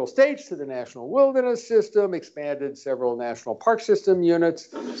in several states to the national wilderness system, expanded several national park system units.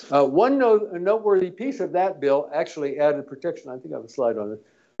 One noteworthy piece of that bill actually added protection. I think I have a slide on it.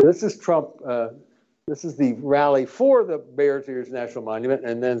 This is Trump. This is the rally for the Bears Ears National Monument,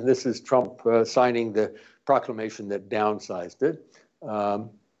 and then this is Trump signing the proclamation that downsized it.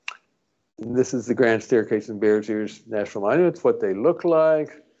 This is the Grand Staircase and Bears Ears National Monument. It's what they look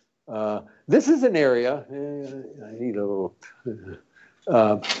like. This is an area, I need a little,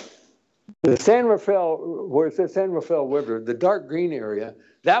 the San Rafael, where it says San Rafael River, the dark green area,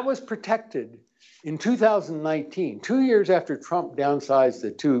 that was protected in 2019, 2 years after Trump downsized the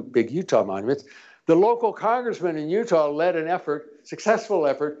two big Utah monuments. The local congressman in Utah led an effort, successful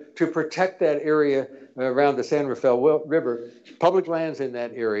effort, to protect that area around the San Rafael River, public lands in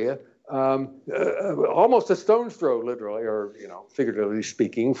that area, almost a stone's throw, literally, or figuratively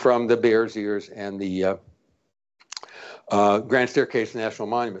speaking, from the Bears Ears and the Grand Staircase National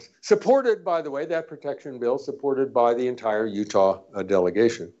Monuments. Supported, by the way, that protection bill, supported by the entire Utah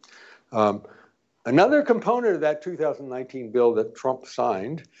delegation. Another component of that 2019 bill that Trump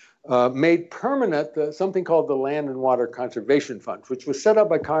signed made permanent something called the Land and Water Conservation Fund, which was set up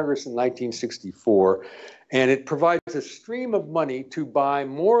by Congress in 1964. And it provides a stream of money to buy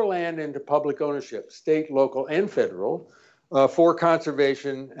more land into public ownership, state, local, and federal, for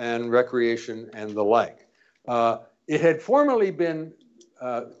conservation and recreation and the like. It had formerly been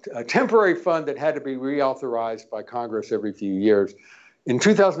a temporary fund that had to be reauthorized by Congress every few years. In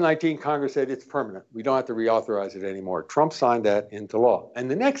 2019, Congress said it's permanent. We don't have to reauthorize it anymore. Trump signed that into law. And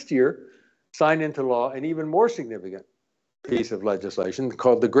the next year, signed into law an even more significant piece of legislation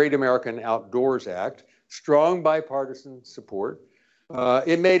called the Great American Outdoors Act, strong bipartisan support.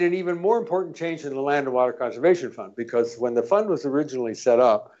 It made an even more important change in the Land and Water Conservation Fund, because when the fund was originally set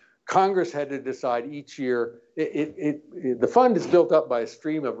up, Congress had to decide each year. The fund is built up by a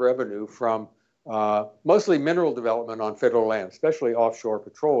stream of revenue from mostly mineral development on federal land, especially offshore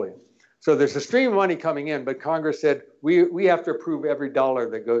petroleum. So there's a stream of money coming in, but Congress said we have to approve every dollar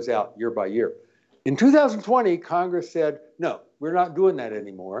that goes out year by year. In 2020, Congress said, no, we're not doing that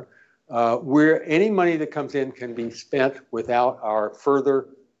anymore. Any money that comes in can be spent without our further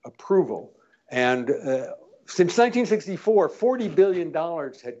approval. And since 1964, $40 billion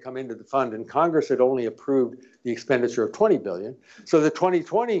had come into the fund, and Congress had only approved the expenditure of $20 billion. So the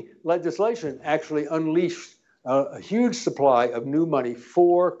 2020 legislation actually unleashed a huge supply of new money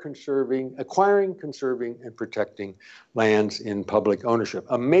for acquiring, conserving, and protecting lands in public ownership.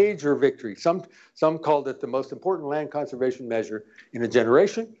 A major victory. Some called it the most important land conservation measure in a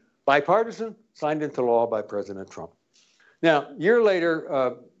generation. Bipartisan, signed into law by President Trump. Now, a year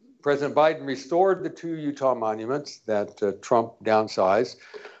later, President Biden restored the two Utah monuments that Trump downsized.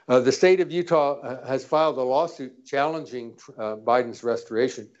 The state of Utah has filed a lawsuit challenging Biden's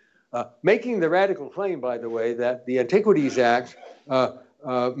restoration, making the radical claim, by the way, that the Antiquities Act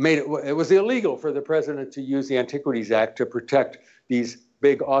it was illegal for the president to use the Antiquities Act to protect these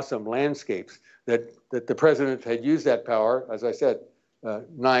big, awesome landscapes, that the president had used that power, as I said,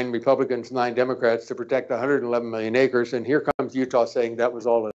 9 Republicans, 9 Democrats, to protect 111 million acres. And here comes Utah saying that was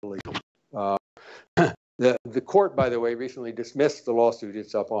all illegal. The court, by the way, recently dismissed the lawsuit.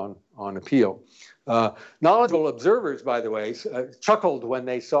 It's up on appeal. Knowledgeable observers, by the way, chuckled when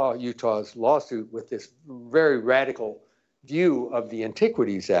they saw Utah's lawsuit with this very radical view of the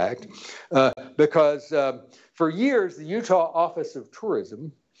Antiquities Act, because for years, the Utah Office of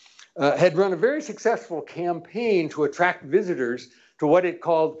Tourism had run a very successful campaign to attract visitors to what it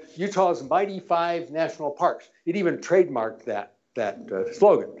called Utah's Mighty 5 National Parks. It even trademarked that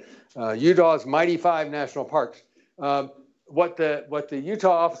slogan, Utah's Mighty 5 National Parks. What the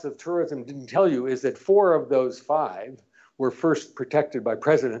Utah Office of Tourism didn't tell you is that 4 of those 5 were first protected by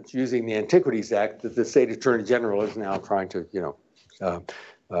presidents using the Antiquities Act that the state attorney general is now trying to,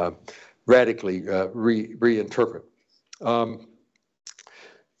 radically reinterpret.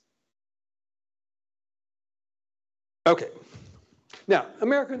 Okay. Now,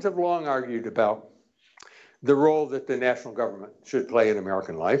 Americans have long argued about the role that the national government should play in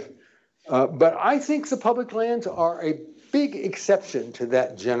American life. But I think the public lands are a big exception to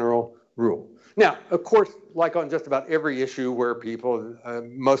that general rule. Now, of course, like on just about every issue where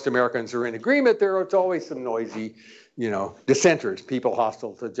most Americans are in agreement, it's always some noisy, dissenters, people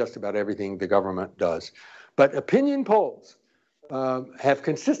hostile to just about everything the government does. But opinion polls have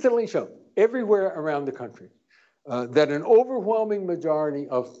consistently shown everywhere around the country that an overwhelming majority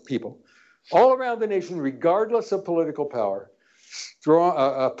of people all around the nation, regardless of political power,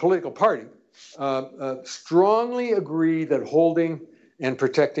 political party, strongly agree that holding and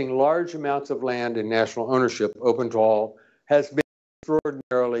protecting large amounts of land in national ownership, open to all, has been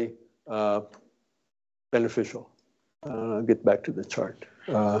extraordinarily beneficial. I'll get back to the chart,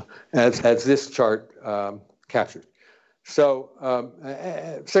 as this chart captured. So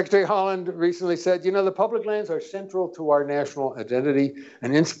Secretary Holland recently said, the public lands are central to our national identity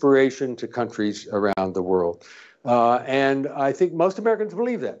and inspiration to countries around the world. And I think most Americans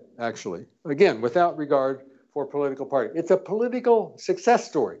believe that, actually, again, without regard for political party. It's a political success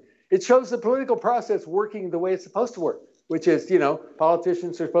story. It shows the political process working the way it's supposed to work, which is,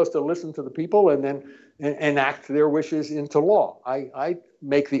 politicians are supposed to listen to the people and then enact their wishes into law. I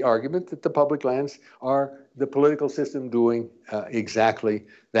make the argument that the public lands are the political system doing exactly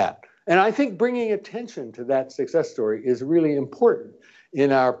that. And I think bringing attention to that success story is really important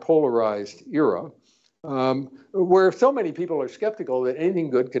in our polarized era, where so many people are skeptical that anything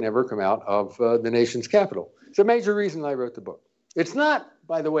good can ever come out of the nation's capital. It's a major reason I wrote the book. It's not,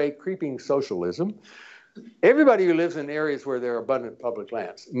 by the way, creeping socialism. Everybody who lives in areas where there are abundant public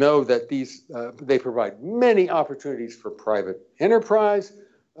lands know that they provide many opportunities for private enterprise.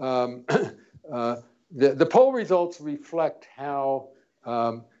 The poll results reflect how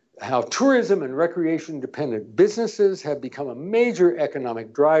tourism and recreation-dependent businesses have become a major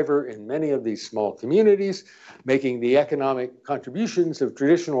economic driver in many of these small communities, making the economic contributions of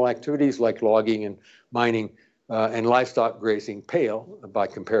traditional activities like logging and mining and livestock grazing pale by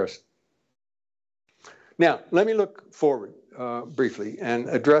comparison. Now, let me look forward briefly and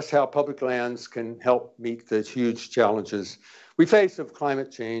address how public lands can help meet the huge challenges we face of climate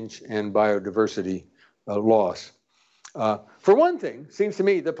change and biodiversity loss. For one thing, it seems to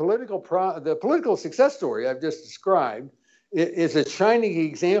me the political success story I've just described is a shining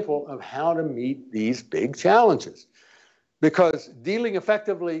example of how to meet these big challenges. Because dealing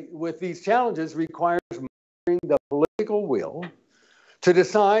effectively with these challenges requires the political will to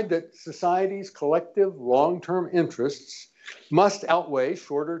decide that society's collective long-term interests must outweigh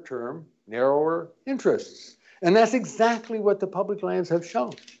shorter-term, narrower interests. And that's exactly what the public lands have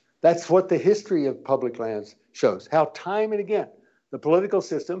shown. That's what the history of public lands shows, how time and again the political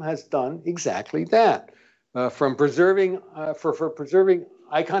system has done exactly that, from preserving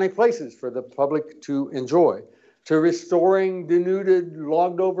iconic places for the public to enjoy, to restoring denuded,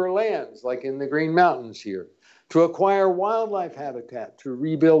 logged-over lands, like in the Green Mountains here, to acquire wildlife habitat, to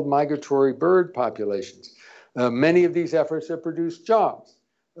rebuild migratory bird populations. Many of these efforts have produced jobs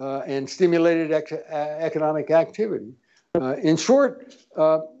and stimulated economic activity. In short,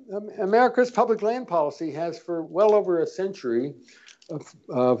 America's public land policy has for well over a century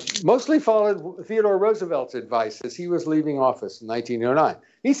mostly followed Theodore Roosevelt's advice as he was leaving office in 1909.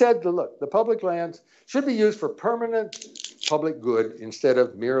 He said, look, the public lands should be used for permanent public good instead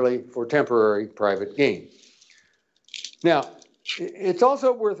of merely for temporary private gain. Now, it's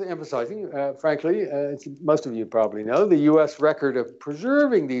also worth emphasizing, frankly, as most of you probably know, the U.S. record of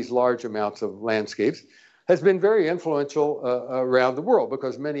preserving these large amounts of landscapes has been very influential around the world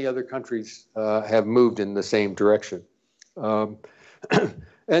because many other countries have moved in the same direction.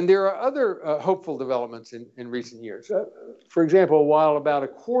 And there are other hopeful developments in recent years. For example, while about a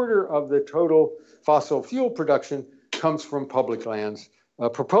quarter of the total fossil fuel production comes from public lands,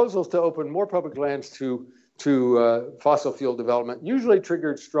 proposals to open more public lands to fossil fuel development usually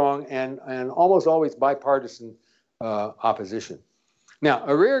triggered strong and almost always bipartisan opposition. Now,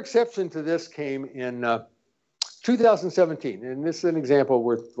 a rare exception to this came in 2017, and this is an example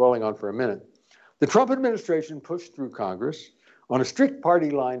worth dwelling on for a minute. The Trump administration pushed through Congress on a strict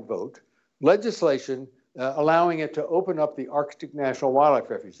party line vote, legislation allowing it to open up the Arctic National Wildlife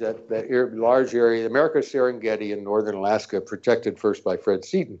Refuge, that large area, America's Serengeti in northern Alaska, protected first by Fred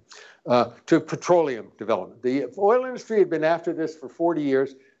Seaton, to petroleum development. The oil industry had been after this for 40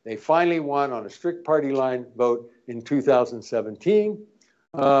 years. They finally won on a strict party line vote in 2017.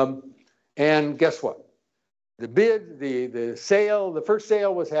 And guess what? The bid, the sale, the first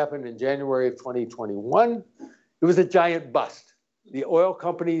sale happened in January of 2021. It was a giant bust. The oil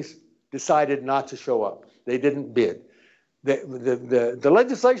companies decided not to show up. They didn't bid. The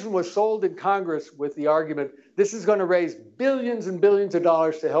legislation was sold in Congress with the argument, this is going to raise billions and billions of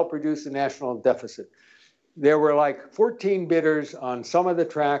dollars to help reduce the national deficit. There were like 14 bidders on some of the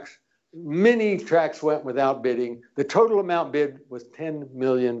tracks. Many tracks went without bidding. The total amount bid was $10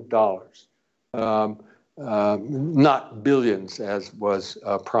 million, not billions as was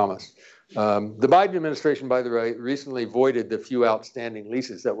promised. The Biden administration, by the way, recently voided the few outstanding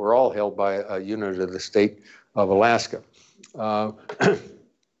leases that were all held by a unit of the state of Alaska.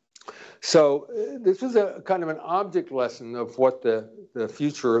 So this was a kind of an object lesson of what the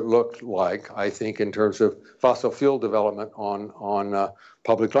future looked like, I think, in terms of fossil fuel development on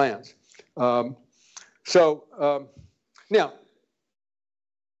public lands. Now,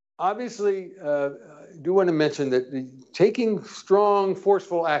 obviously, I do want to mention that taking strong,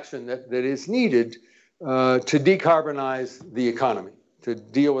 forceful action that is needed to decarbonize the economy, to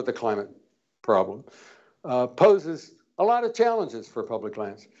deal with the climate problem, poses a lot of challenges for public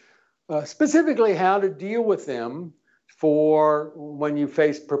lands. specifically how to deal with them for when you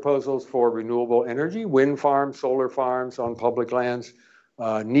face proposals for renewable energy, wind farms, solar farms on public lands,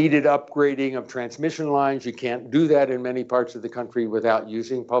 needed upgrading of transmission lines. You can't do that in many parts of the country without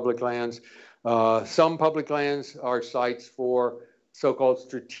using public lands. Some public lands are sites for so-called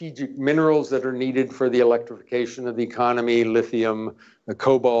strategic minerals that are needed for the electrification of the economy, lithium,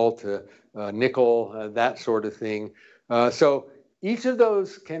 cobalt, nickel, that sort of thing. So each of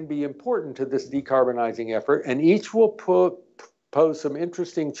those can be important to this decarbonizing effort, and each will pose some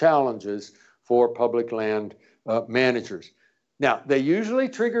interesting challenges for public land managers. Now, they usually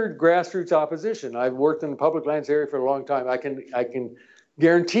triggered grassroots opposition. I've worked in the public lands area for a long time. I can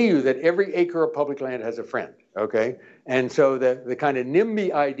guarantee you that every acre of public land has a friend, okay? And so the kind of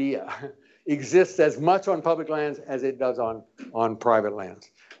NIMBY idea exists as much on public lands as it does on private lands.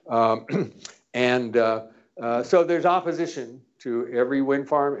 So there's opposition to every wind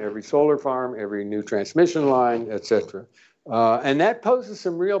farm, every solar farm, every new transmission line, et cetera. And that poses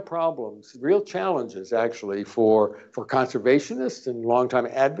some real problems, real challenges, actually, for conservationists and longtime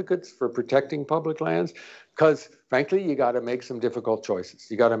advocates for protecting public lands, because, frankly, you got to make some difficult choices.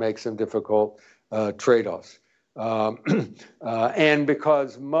 You got to make some difficult trade-offs. And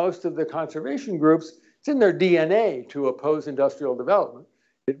because most of the conservation groups, it's in their DNA to oppose industrial development,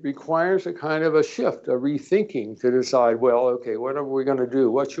 it requires a kind of a shift, a rethinking to decide, well, okay, what are we going to do?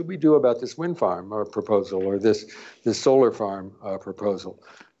 What should we do about this wind farm proposal or this solar farm proposal?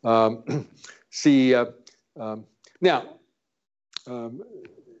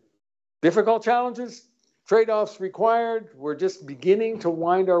 Difficult challenges, trade-offs required. We're just beginning to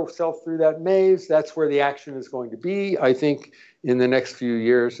wind ourselves through that maze. That's where the action is going to be, I think, in the next few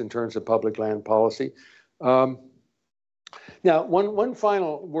years in terms of public land policy. Now, one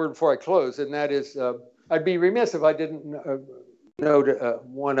final word before I close, and that is, I'd be remiss if I didn't note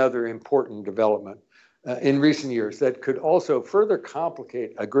one other important development in recent years that could also further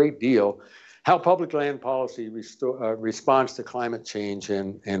complicate a great deal how public land policy responds to climate change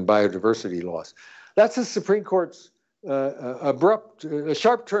and biodiversity loss. That's the Supreme Court's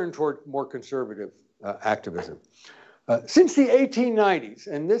sharp turn toward more conservative activism. Since the 1890s,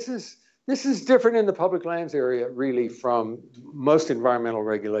 and this is different in the public lands area, really, from most environmental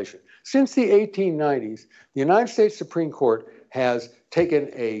regulation. Since the 1890s, the United States Supreme Court has taken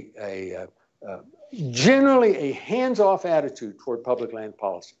generally a hands-off attitude toward public land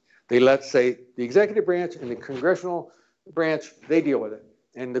policy. They let, say, the executive branch and the congressional branch, they deal with it.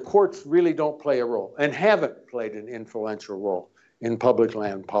 And the courts really don't play a role and haven't played an influential role in public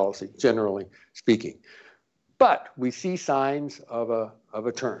land policy, generally speaking. But we see signs of a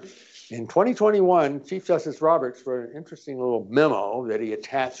turn. In 2021, Chief Justice Roberts wrote an interesting little memo that he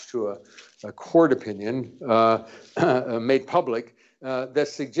attached to a court opinion made public that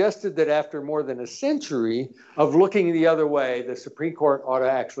suggested that after more than a century of looking the other way, the Supreme Court ought to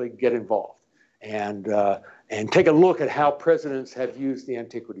actually get involved and take a look at how presidents have used the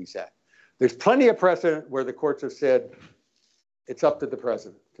Antiquities Act. There's plenty of precedent where the courts have said it's up to the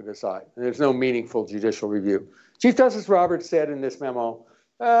president to decide, and there's no meaningful judicial review. Chief Justice Roberts said in this memo,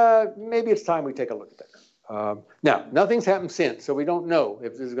 maybe it's time we take a look at that. Now, nothing's happened since, so we don't know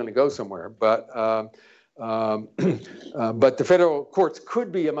if this is going to go somewhere, but the federal courts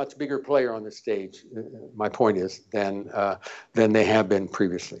could be a much bigger player on the stage, my point is, than they have been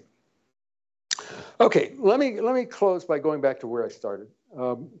previously. Okay, let me close by going back to where I started.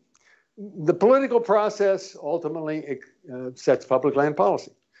 The political process ultimately sets public land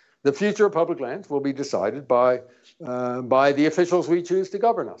policy. The future of public lands will be decided by the officials we choose to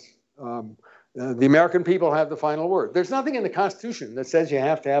govern us. The American people have the final word. There's nothing in the Constitution that says you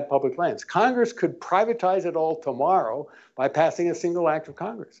have to have public lands. Congress could privatize it all tomorrow by passing a single act of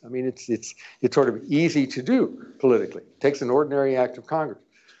Congress. I mean, it's sort of easy to do politically. It takes an ordinary act of Congress.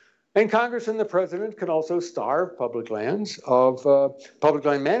 And Congress and the president can also starve public lands of public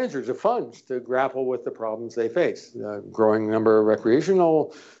land managers of funds to grapple with the problems they face. Growing number of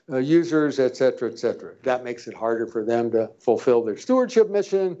recreational users, et cetera, et cetera. That makes it harder for them to fulfill their stewardship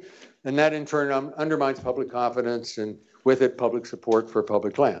mission, and that in turn undermines public confidence and with it public support for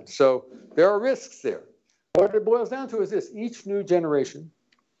public lands. So there are risks there. What it boils down to is this: each new generation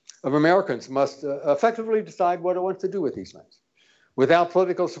of Americans must effectively decide what it wants to do with these lands. Without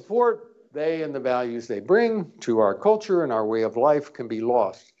political support, they and the values they bring to our culture and our way of life can be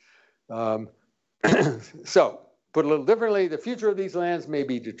lost. So, put a little differently, the future of these lands may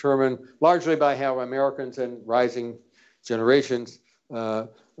be determined largely by how Americans and rising generations,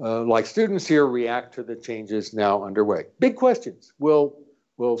 like students here, react to the changes now underway. Big questions. Will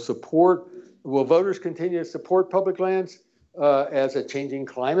voters continue to support public lands? as a changing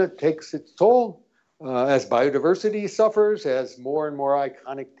climate takes its toll, as biodiversity suffers, as more and more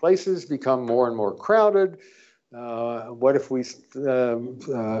iconic places become more and more crowded. What if we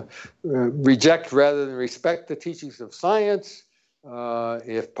reject rather than respect the teachings of science?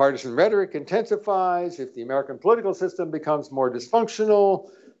 If partisan rhetoric intensifies, if the American political system becomes more dysfunctional,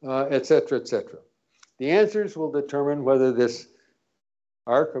 et cetera, et cetera. The answers will determine whether this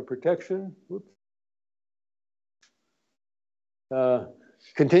arc of protection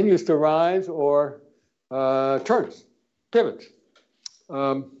continues to rise or turns, pivots.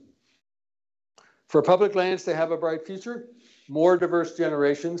 For public lands to have a bright future, more diverse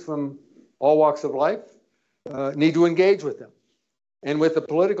generations from all walks of life need to engage with them and with the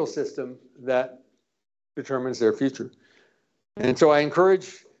political system that determines their future. And so I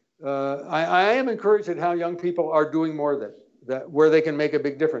encourage, I am encouraged at how young people are doing more of that where they can make a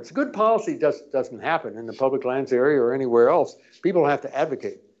big difference. Good policy doesn't happen in the public lands area or anywhere else. People have to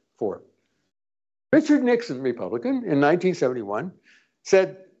advocate for it. Richard Nixon, Republican, in 1971,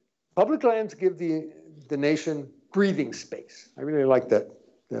 said, public lands give the nation breathing space. I really like that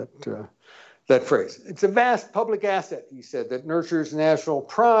phrase. It's a vast public asset, he said, that nurtures national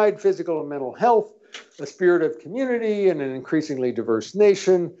pride, physical and mental health, a spirit of community in an increasingly diverse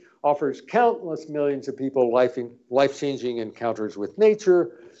nation, offers countless millions of people life-changing encounters with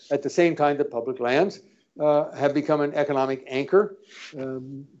nature. At the same time, the public lands have become an economic anchor,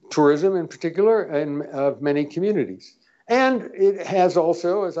 tourism in particular, of many communities. And it has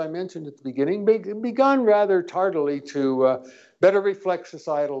also, as I mentioned at the beginning, begun rather tardily to better reflect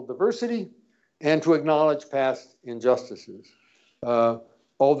societal diversity and to acknowledge past injustices.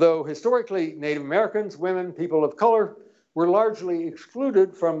 Although historically Native Americans, women, people of color were largely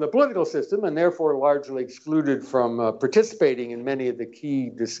excluded from the political system and therefore largely excluded from participating in many of the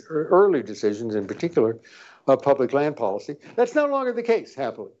key early decisions, in particular, of public land policy. That's no longer the case,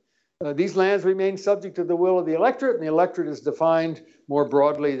 happily. These lands remain subject to the will of the electorate, and the electorate is defined more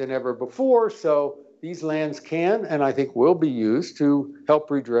broadly than ever before. So these lands can, and I think will be used to help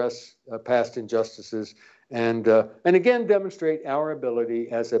redress past injustices and again demonstrate our ability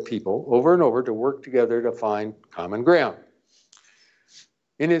as a people over and over to work together to find common ground.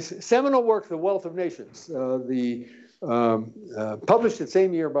 In his seminal work, The Wealth of Nations, published the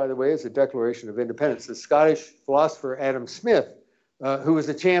same year, by the way, as the Declaration of Independence, the Scottish philosopher Adam Smith, who was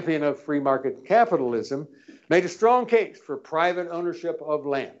a champion of free market capitalism, made a strong case for private ownership of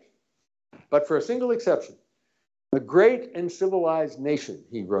land. But for a single exception, a great and civilized nation,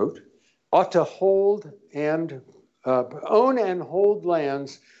 he wrote, ought to hold and own and hold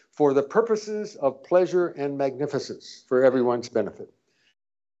lands for the purposes of pleasure and magnificence for everyone's benefit.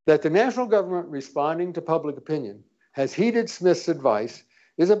 That the national government responding to public opinion has heeded Smith's advice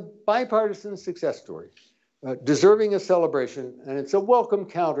is a bipartisan success story, deserving a celebration, and it's a welcome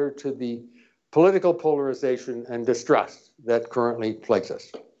counter to the political polarization and distrust that currently plagues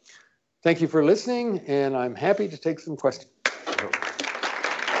us. Thank you for listening, and I'm happy to take some questions.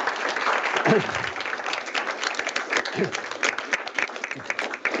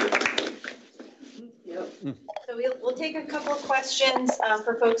 So we'll take a couple of questions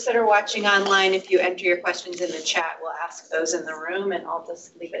for folks that are watching online. If you enter your questions in the chat, we'll ask those in the room, and I'll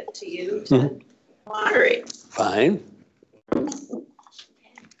just leave it to you to moderate. Fine.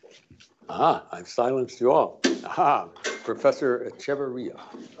 I've silenced you all. Professor Echeverria.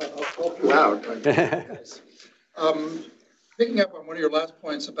 I'll help you out. Picking up on one of your last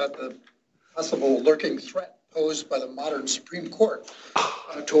points about the possible lurking threat posed by the modern Supreme Court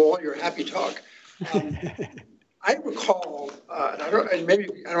to all your happy talk. I recall, and I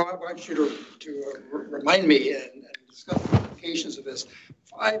want you to remind me and discuss the implications of this.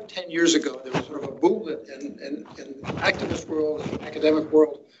 5-10 years ago, there was sort of a movement in the activist world, in the academic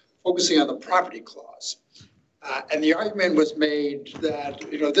world, focusing on the property clause. And the argument was made that,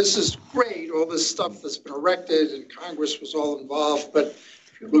 this is great, all this stuff that's been erected and Congress was all involved, but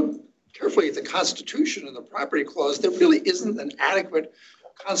if you look carefully at the Constitution and the property clause, there really isn't an adequate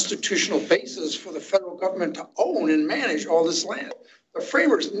constitutional basis for the federal government to own and manage all this land. The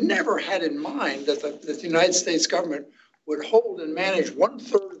framers never had in mind that the United States government would hold and manage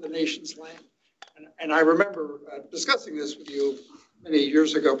 1/3 of the nation's land. And I remember discussing this with you many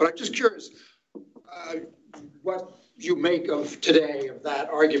years ago, but I'm just curious what you make of today of that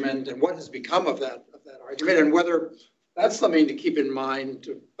argument and what has become of that argument, and whether that's something to keep in mind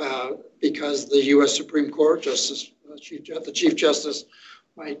because the U.S. Supreme Court, the Chief Justice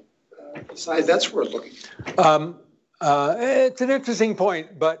might decide that's worth looking at. It's an interesting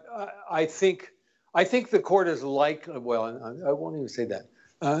point, but I think the court is like, well, I won't even say that.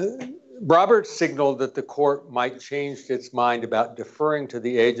 Roberts signaled that the court might change its mind about deferring to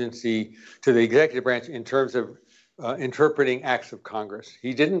the agency, to the executive branch, in terms of interpreting acts of Congress.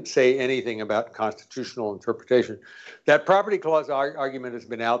 He didn't say anything about constitutional interpretation. That property clause argument has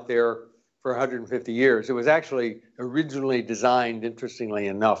been out there for 150 years. It was actually originally designed, interestingly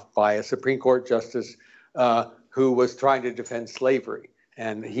enough, by a Supreme Court justice who was trying to defend slavery.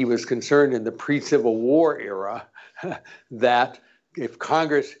 And he was concerned in the pre-Civil War era that if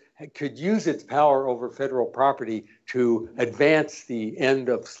Congress could use its power over federal property to advance the end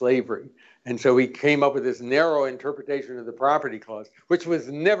of slavery. And so he came up with this narrow interpretation of the property clause, which was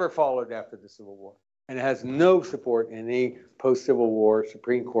never followed after the Civil War. And it has no support in any post-Civil War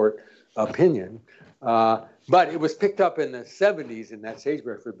Supreme Court opinion. But it was picked up in the 70s in that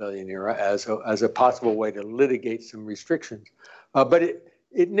Sagebrush Rebellion era as a possible way to litigate some restrictions. But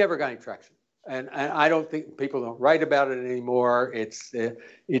it never got any traction. And I don't think people don't write about it anymore.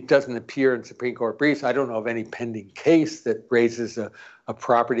 It doesn't appear in Supreme Court briefs. I don't know of any pending case that raises a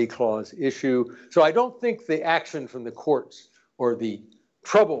property clause issue. So I don't think the action from the courts, or the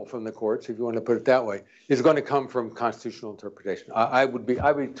trouble from the courts, if you want to put it that way, is going to come from constitutional interpretation. I would be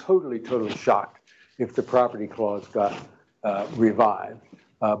totally shocked if the property clause got revived.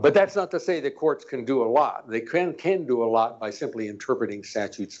 But that's not to say the courts can do a lot. They can do a lot by simply interpreting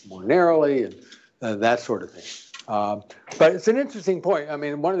statutes more narrowly and that sort of thing. But it's an interesting point. I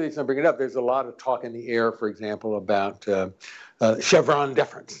mean, one of the reasons I bring it up, there's a lot of talk in the air, for example, about Chevron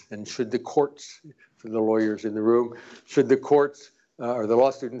deference. And should the courts, for the lawyers in the room, should the courts, or the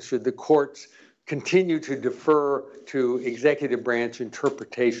law students, should the courts continue to defer to executive branch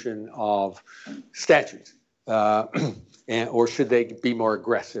interpretation of statutes? Or should they be more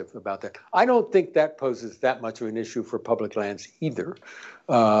aggressive about that? I don't think that poses that much of an issue for public lands either.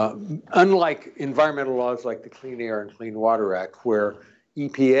 Unlike environmental laws like the Clean Air and Clean Water Act, where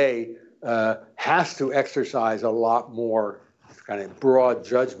EPA has to exercise a lot more kind of broad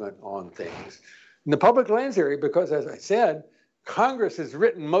judgment on things. In the public lands area, because as I said, Congress has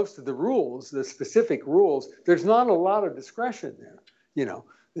written most of the rules, the specific rules, there's not a lot of discretion there, you know.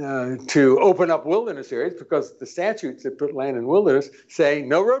 To open up wilderness areas, because the statutes that put land in wilderness say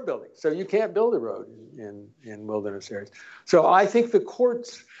no road building. So you can't build a road in wilderness areas. So I think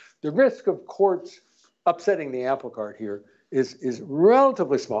the risk of courts upsetting the apple cart here is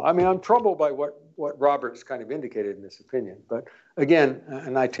relatively small. I mean, I'm troubled by what Roberts kind of indicated in this opinion. But again,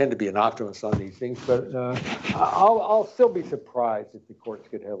 and I tend to be an optimist on these things, but I'll still be surprised if the courts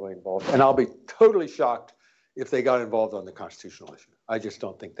get heavily involved. And I'll be totally shocked if they got involved on the constitutional issue. I just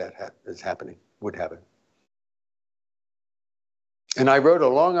don't think that would happen. And I wrote a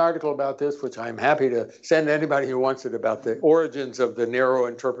long article about this, which I'm happy to send anybody who wants it, about the origins of the narrow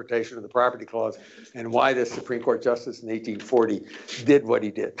interpretation of the property clause and why the Supreme Court justice in 1840 did what he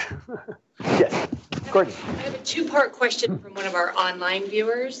did. Yes, Courtney. I have a two-part question from one of our online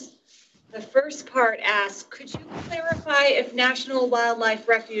viewers. The first part asks, could you clarify if National Wildlife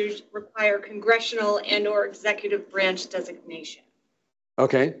Refuge require congressional and/or executive branch designation?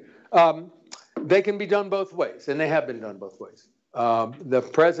 Okay. They can be done both ways, and they have been done both ways. The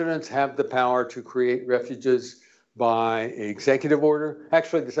presidents have the power to create refuges by executive order.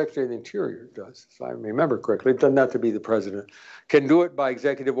 Actually, the Secretary of the Interior does, if I remember correctly. It doesn't have to be the president. Can do it by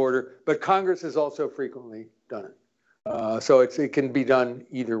executive order, but Congress has also frequently done it. So it can be done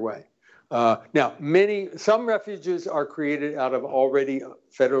either way. Now, some refuges are created out of already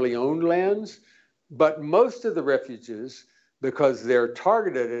federally owned lands, but most of the refuges, because they're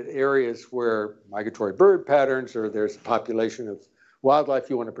targeted at areas where migratory bird patterns or there's a population of wildlife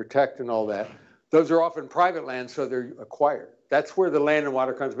you want to protect and all that, those are often private lands, so they're acquired. That's where the Land and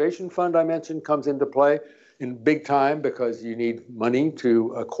Water Conservation Fund I mentioned comes into play in big time, because you need money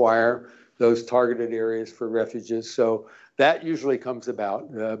to acquire those targeted areas for refuges. So that usually comes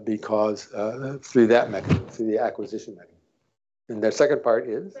about because through that mechanism, through the acquisition mechanism. And the second part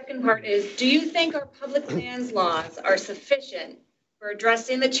is? Second part is, do you think our public lands laws are sufficient for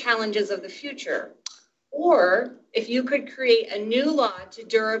addressing the challenges of the future? Or if you could create a new law to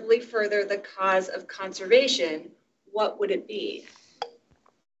durably further the cause of conservation, what would it be?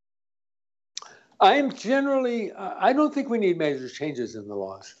 I don't think we need major changes in the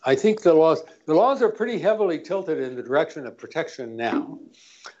laws. I think the laws are pretty heavily tilted in the direction of protection now.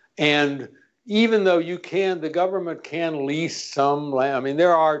 And even though the government can lease some land, I mean,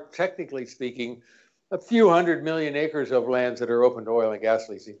 there are, technically speaking, a few 100 million acres of lands that are open to oil and gas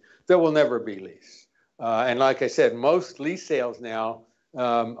leasing that will never be leased. And like I said, most lease sales now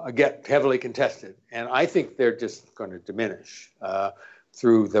get heavily contested. And I think they're just going to diminish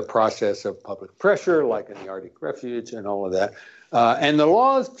through the process of public pressure, like in the Arctic Refuge and all of that. And the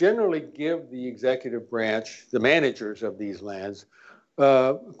laws generally give the executive branch, the managers of these lands,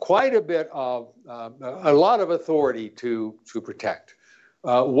 quite a bit of, a lot of authority to protect.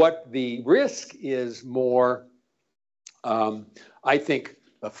 What the risk is more, I think,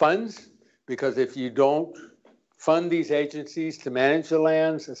 funds, because if you don't fund these agencies to manage the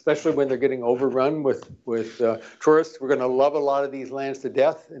lands, especially when they're getting overrun with tourists, we're going to love a lot of these lands to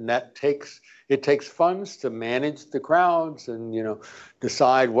death, and it takes funds to manage the crowds and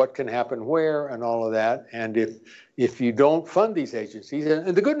decide what can happen where and all of that. And if you don't fund these agencies,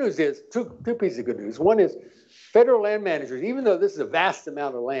 and the good news is two pieces of good news. One is federal land managers, even though this is a vast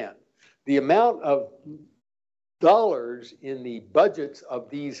amount of land, the amount of dollars in the budgets of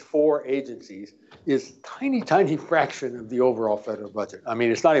these 4 agencies is tiny fraction of the overall federal budget. I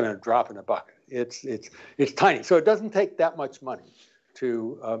mean, it's not even a drop in the bucket. It's tiny. So it doesn't take that much money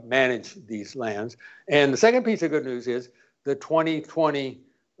to manage these lands. And the second piece of good news is the 2020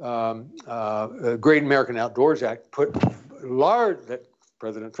 Great American Outdoors Act that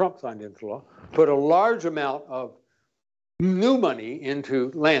President Trump signed into law, put a large amount of new money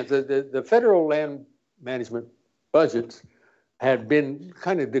into lands. The federal land management budgets had been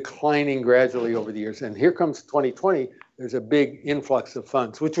kind of declining gradually over the years. And here comes 2020, there's a big influx of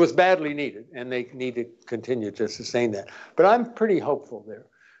funds, which was badly needed, and they need to continue to sustain that. But I'm pretty hopeful there,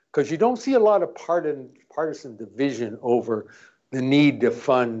 because you don't see a lot of partisan division over the need to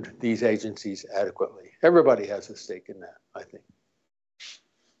fund these agencies adequately. Everybody has a stake in that, I think.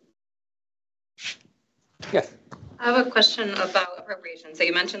 Yes. I have a question about appropriation. So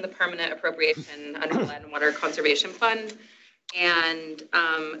you mentioned the permanent appropriation under the Land and Water Conservation Fund, and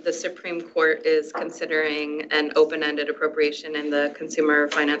the Supreme Court is considering an open-ended appropriation in the Consumer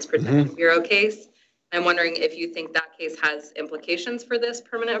Finance Protection Bureau case. I'm wondering if you think that case has implications for this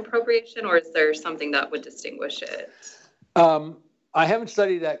permanent appropriation, or is there something that would distinguish it? I haven't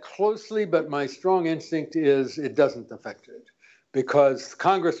studied that closely, but my strong instinct is it doesn't affect it, because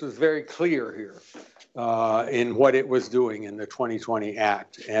Congress was very clear here in what it was doing in the 2020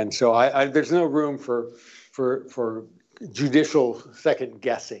 Act. And so there's no room for judicial second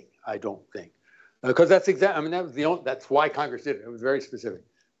guessing, I don't think. Because that's that's why Congress did it. It was very specific.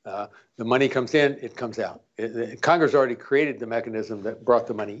 The money comes in, it comes out. Congress already created the mechanism that brought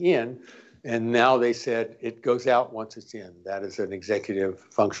the money in, and now they said it goes out once it's in. That is an executive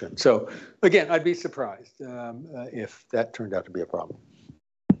function. So again, I'd be surprised if that turned out to be a problem.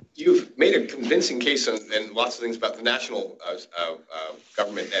 You've made a convincing case and lots of things about the national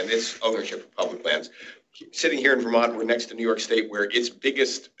government and its ownership of public lands. Sitting here in Vermont, we're next to New York State, where its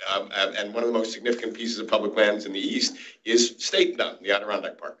biggest and one of the most significant pieces of public lands in the East is state-done, the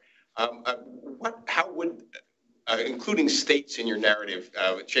Adirondack Park. How would including states in your narrative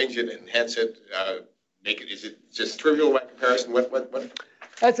change it, enhance it, make it? Is it just trivial by comparison? What?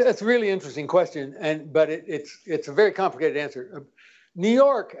 That's a really interesting question, but it's a very complicated answer. New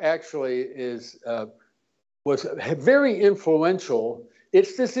York actually was very influential.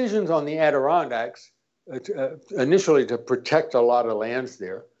 Its decisions on the Adirondacks, initially to protect a lot of lands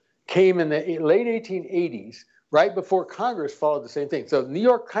there, came in the late 1880s, right before Congress followed the same thing. So New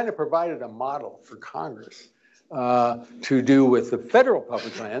York kind of provided a model for Congress to do with the federal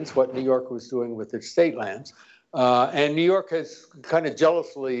public lands, what New York was doing with its state lands. And New York has kind of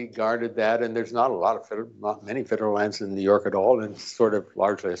jealously guarded that, and there's not many federal lands in New York at all, and it's sort of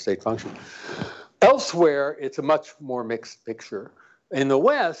largely a state function. Elsewhere, it's a much more mixed picture. In the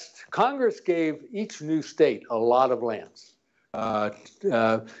West, Congress gave each new state a lot of lands. And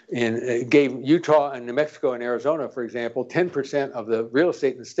gave Utah and New Mexico and Arizona, for example, 10% of the real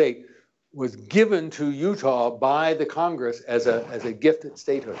estate in the state was given to Utah by the Congress as a gifted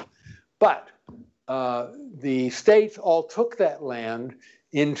statehood. But the states all took that land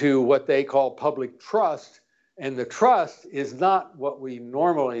into what they call public trust, and the trust is not what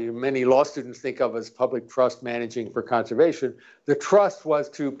many law students think of as public trust managing for conservation. The trust was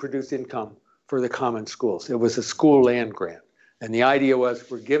to produce income for the common schools. It was a school land grant. And the idea was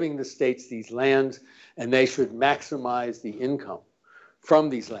we're giving the states these lands, and they should maximize the income from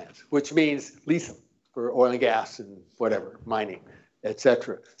these lands, which means lease them for oil and gas and whatever, mining, et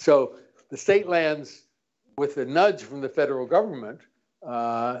cetera. So the state lands, with a nudge from the federal government,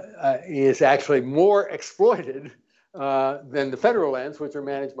 is actually more exploited than the federal lands, which are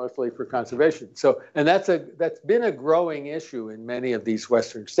managed mostly for conservation. So, and that's been a growing issue in many of these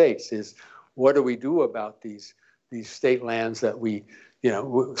Western states, is what do we do about these state lands that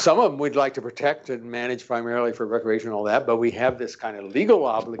some of them we'd like to protect and manage primarily for recreation and all that, but we have this kind of legal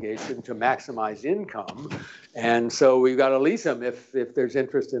obligation to maximize income. And so we've got to lease them if there's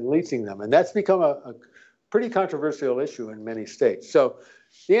interest in leasing them. And that's become pretty controversial issue in many states. So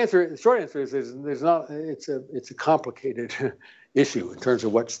the short answer is there's not, it's a complicated issue in terms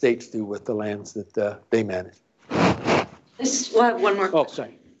of what states do with the lands that they manage. We'll have one more question. Oh,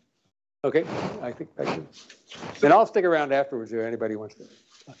 sorry. Okay, I think I can. And I'll stick around afterwards if anybody wants to.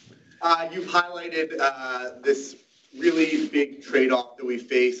 You've highlighted this really big trade-off that we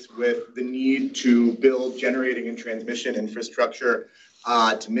face with the need to build generating and transmission infrastructure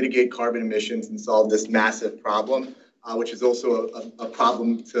to mitigate carbon emissions and solve this massive problem, which is also a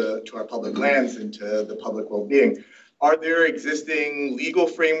problem to our public lands and to the public well-being. Are there existing legal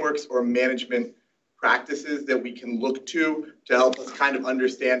frameworks or management practices that we can look to help us kind of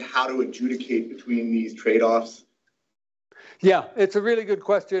understand how to adjudicate between these trade-offs? Yeah, it's a really good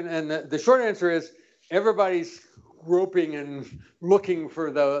question. And the short answer is everybody's groping and looking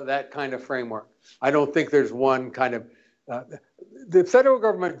for that kind of framework. I don't think there's one kind of, the federal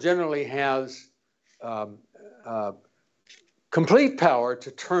government generally has complete power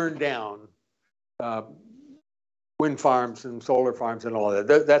to turn down wind farms and solar farms and all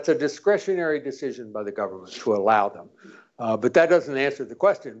that. That's a discretionary decision by the government to allow them. But that doesn't answer the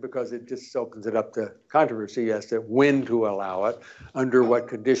question because it just opens it up to controversy as to when to allow it, under what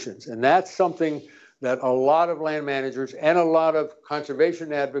conditions. And that's something that a lot of land managers and a lot of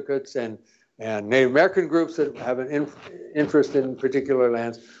conservation advocates and Native American groups that have an interest in particular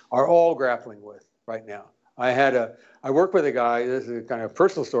lands are all grappling with right now. I worked with a guy, this is a kind of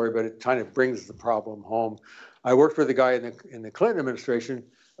personal story, but it kind of brings the problem home. I worked with a guy in the Clinton administration.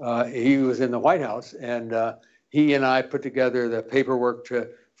 He was in the White House, and he and I put together the paperwork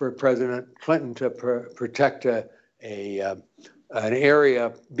for President Clinton to protect an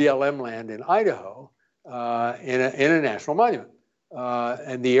area, BLM land in Idaho, in a national monument.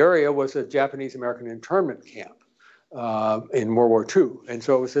 And the area was a Japanese American internment camp in World War II, and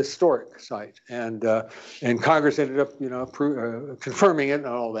so it was a historic site. And Congress ended up, confirming it and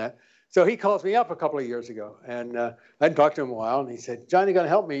all that. So he calls me up a couple of years ago, and I hadn't talked to him in a while, and he said, "John, you got to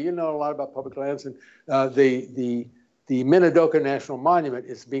help me. You know a lot about public lands, and the Minidoka National Monument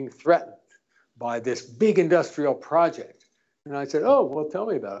is being threatened by this big industrial project." And I said, "Oh, well, tell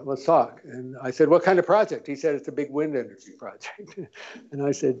me about it. Let's talk." And I said, "What kind of project?" He said, "It's a big wind energy project." And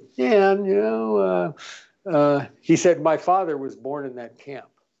I said, "Yeah, he said, "My father was born in that camp.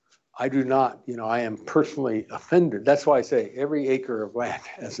 I do not, I am personally offended." That's why I say every acre of land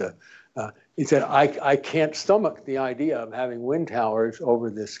has a, he said, I can't stomach the idea of having wind towers over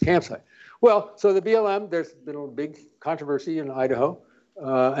this campsite. Well, so the BLM, there's been a big controversy in Idaho.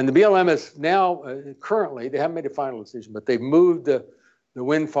 And the BLM is now, currently, they haven't made a final decision, but they've moved the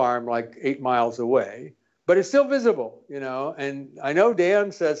wind farm like 8 miles away. But it's still visible, and I know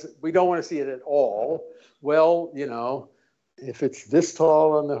Dan says we don't want to see it at all. Well, if it's this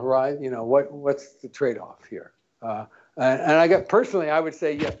tall on the horizon, what's the trade-off here? And I would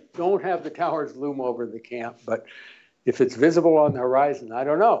say, yeah, don't have the towers loom over the camp, but if it's visible on the horizon, I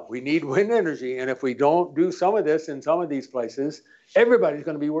don't know. We need wind energy, and if we don't do some of this in some of these places, everybody's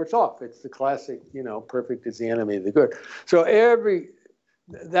going to be worse off. It's the classic, perfect is the enemy of the good. So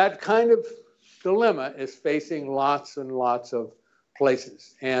that kind of dilemma is facing lots and lots of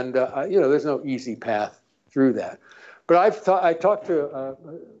places, and there's no easy path through that. But I talked to,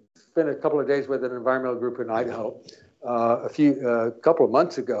 spent a couple of days with an environmental group in Idaho a couple of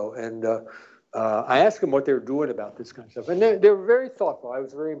months ago, and I asked them what they were doing about this kind of stuff, and they were very thoughtful. I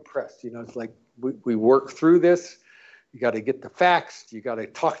was very impressed. It's like we work through this. You got to get the facts. You got to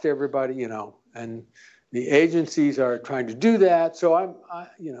talk to everybody. And the agencies are trying to do that. So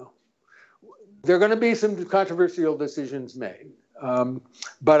there are going to be some controversial decisions made,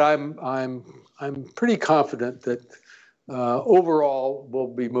 but I'm pretty confident that overall we'll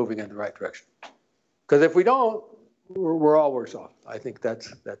be moving in the right direction. Because if we don't, we're all worse off. I think that's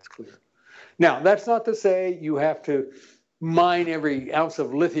clear. Now, that's not to say you have to mine every ounce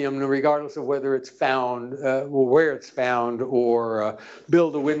of lithium, regardless of whether it's found, or where it's found, or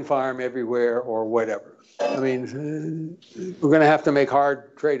build a wind farm everywhere, or whatever. I mean, we're going to have to make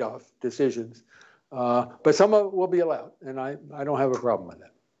hard trade-off decisions, but some of it will be allowed, and I don't have a problem with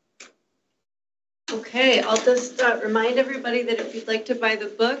that. Okay, I'll just remind everybody that if you'd like to buy the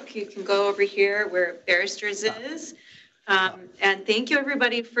book, you can go over here where Barristers is. And thank you,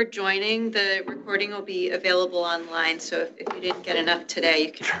 everybody, for joining. The recording will be available online, so if you didn't get enough today,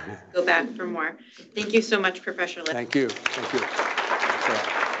 you can go back for more. Thank you so much, Professor Leshy. Thank you. Thank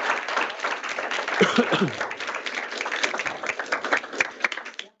you.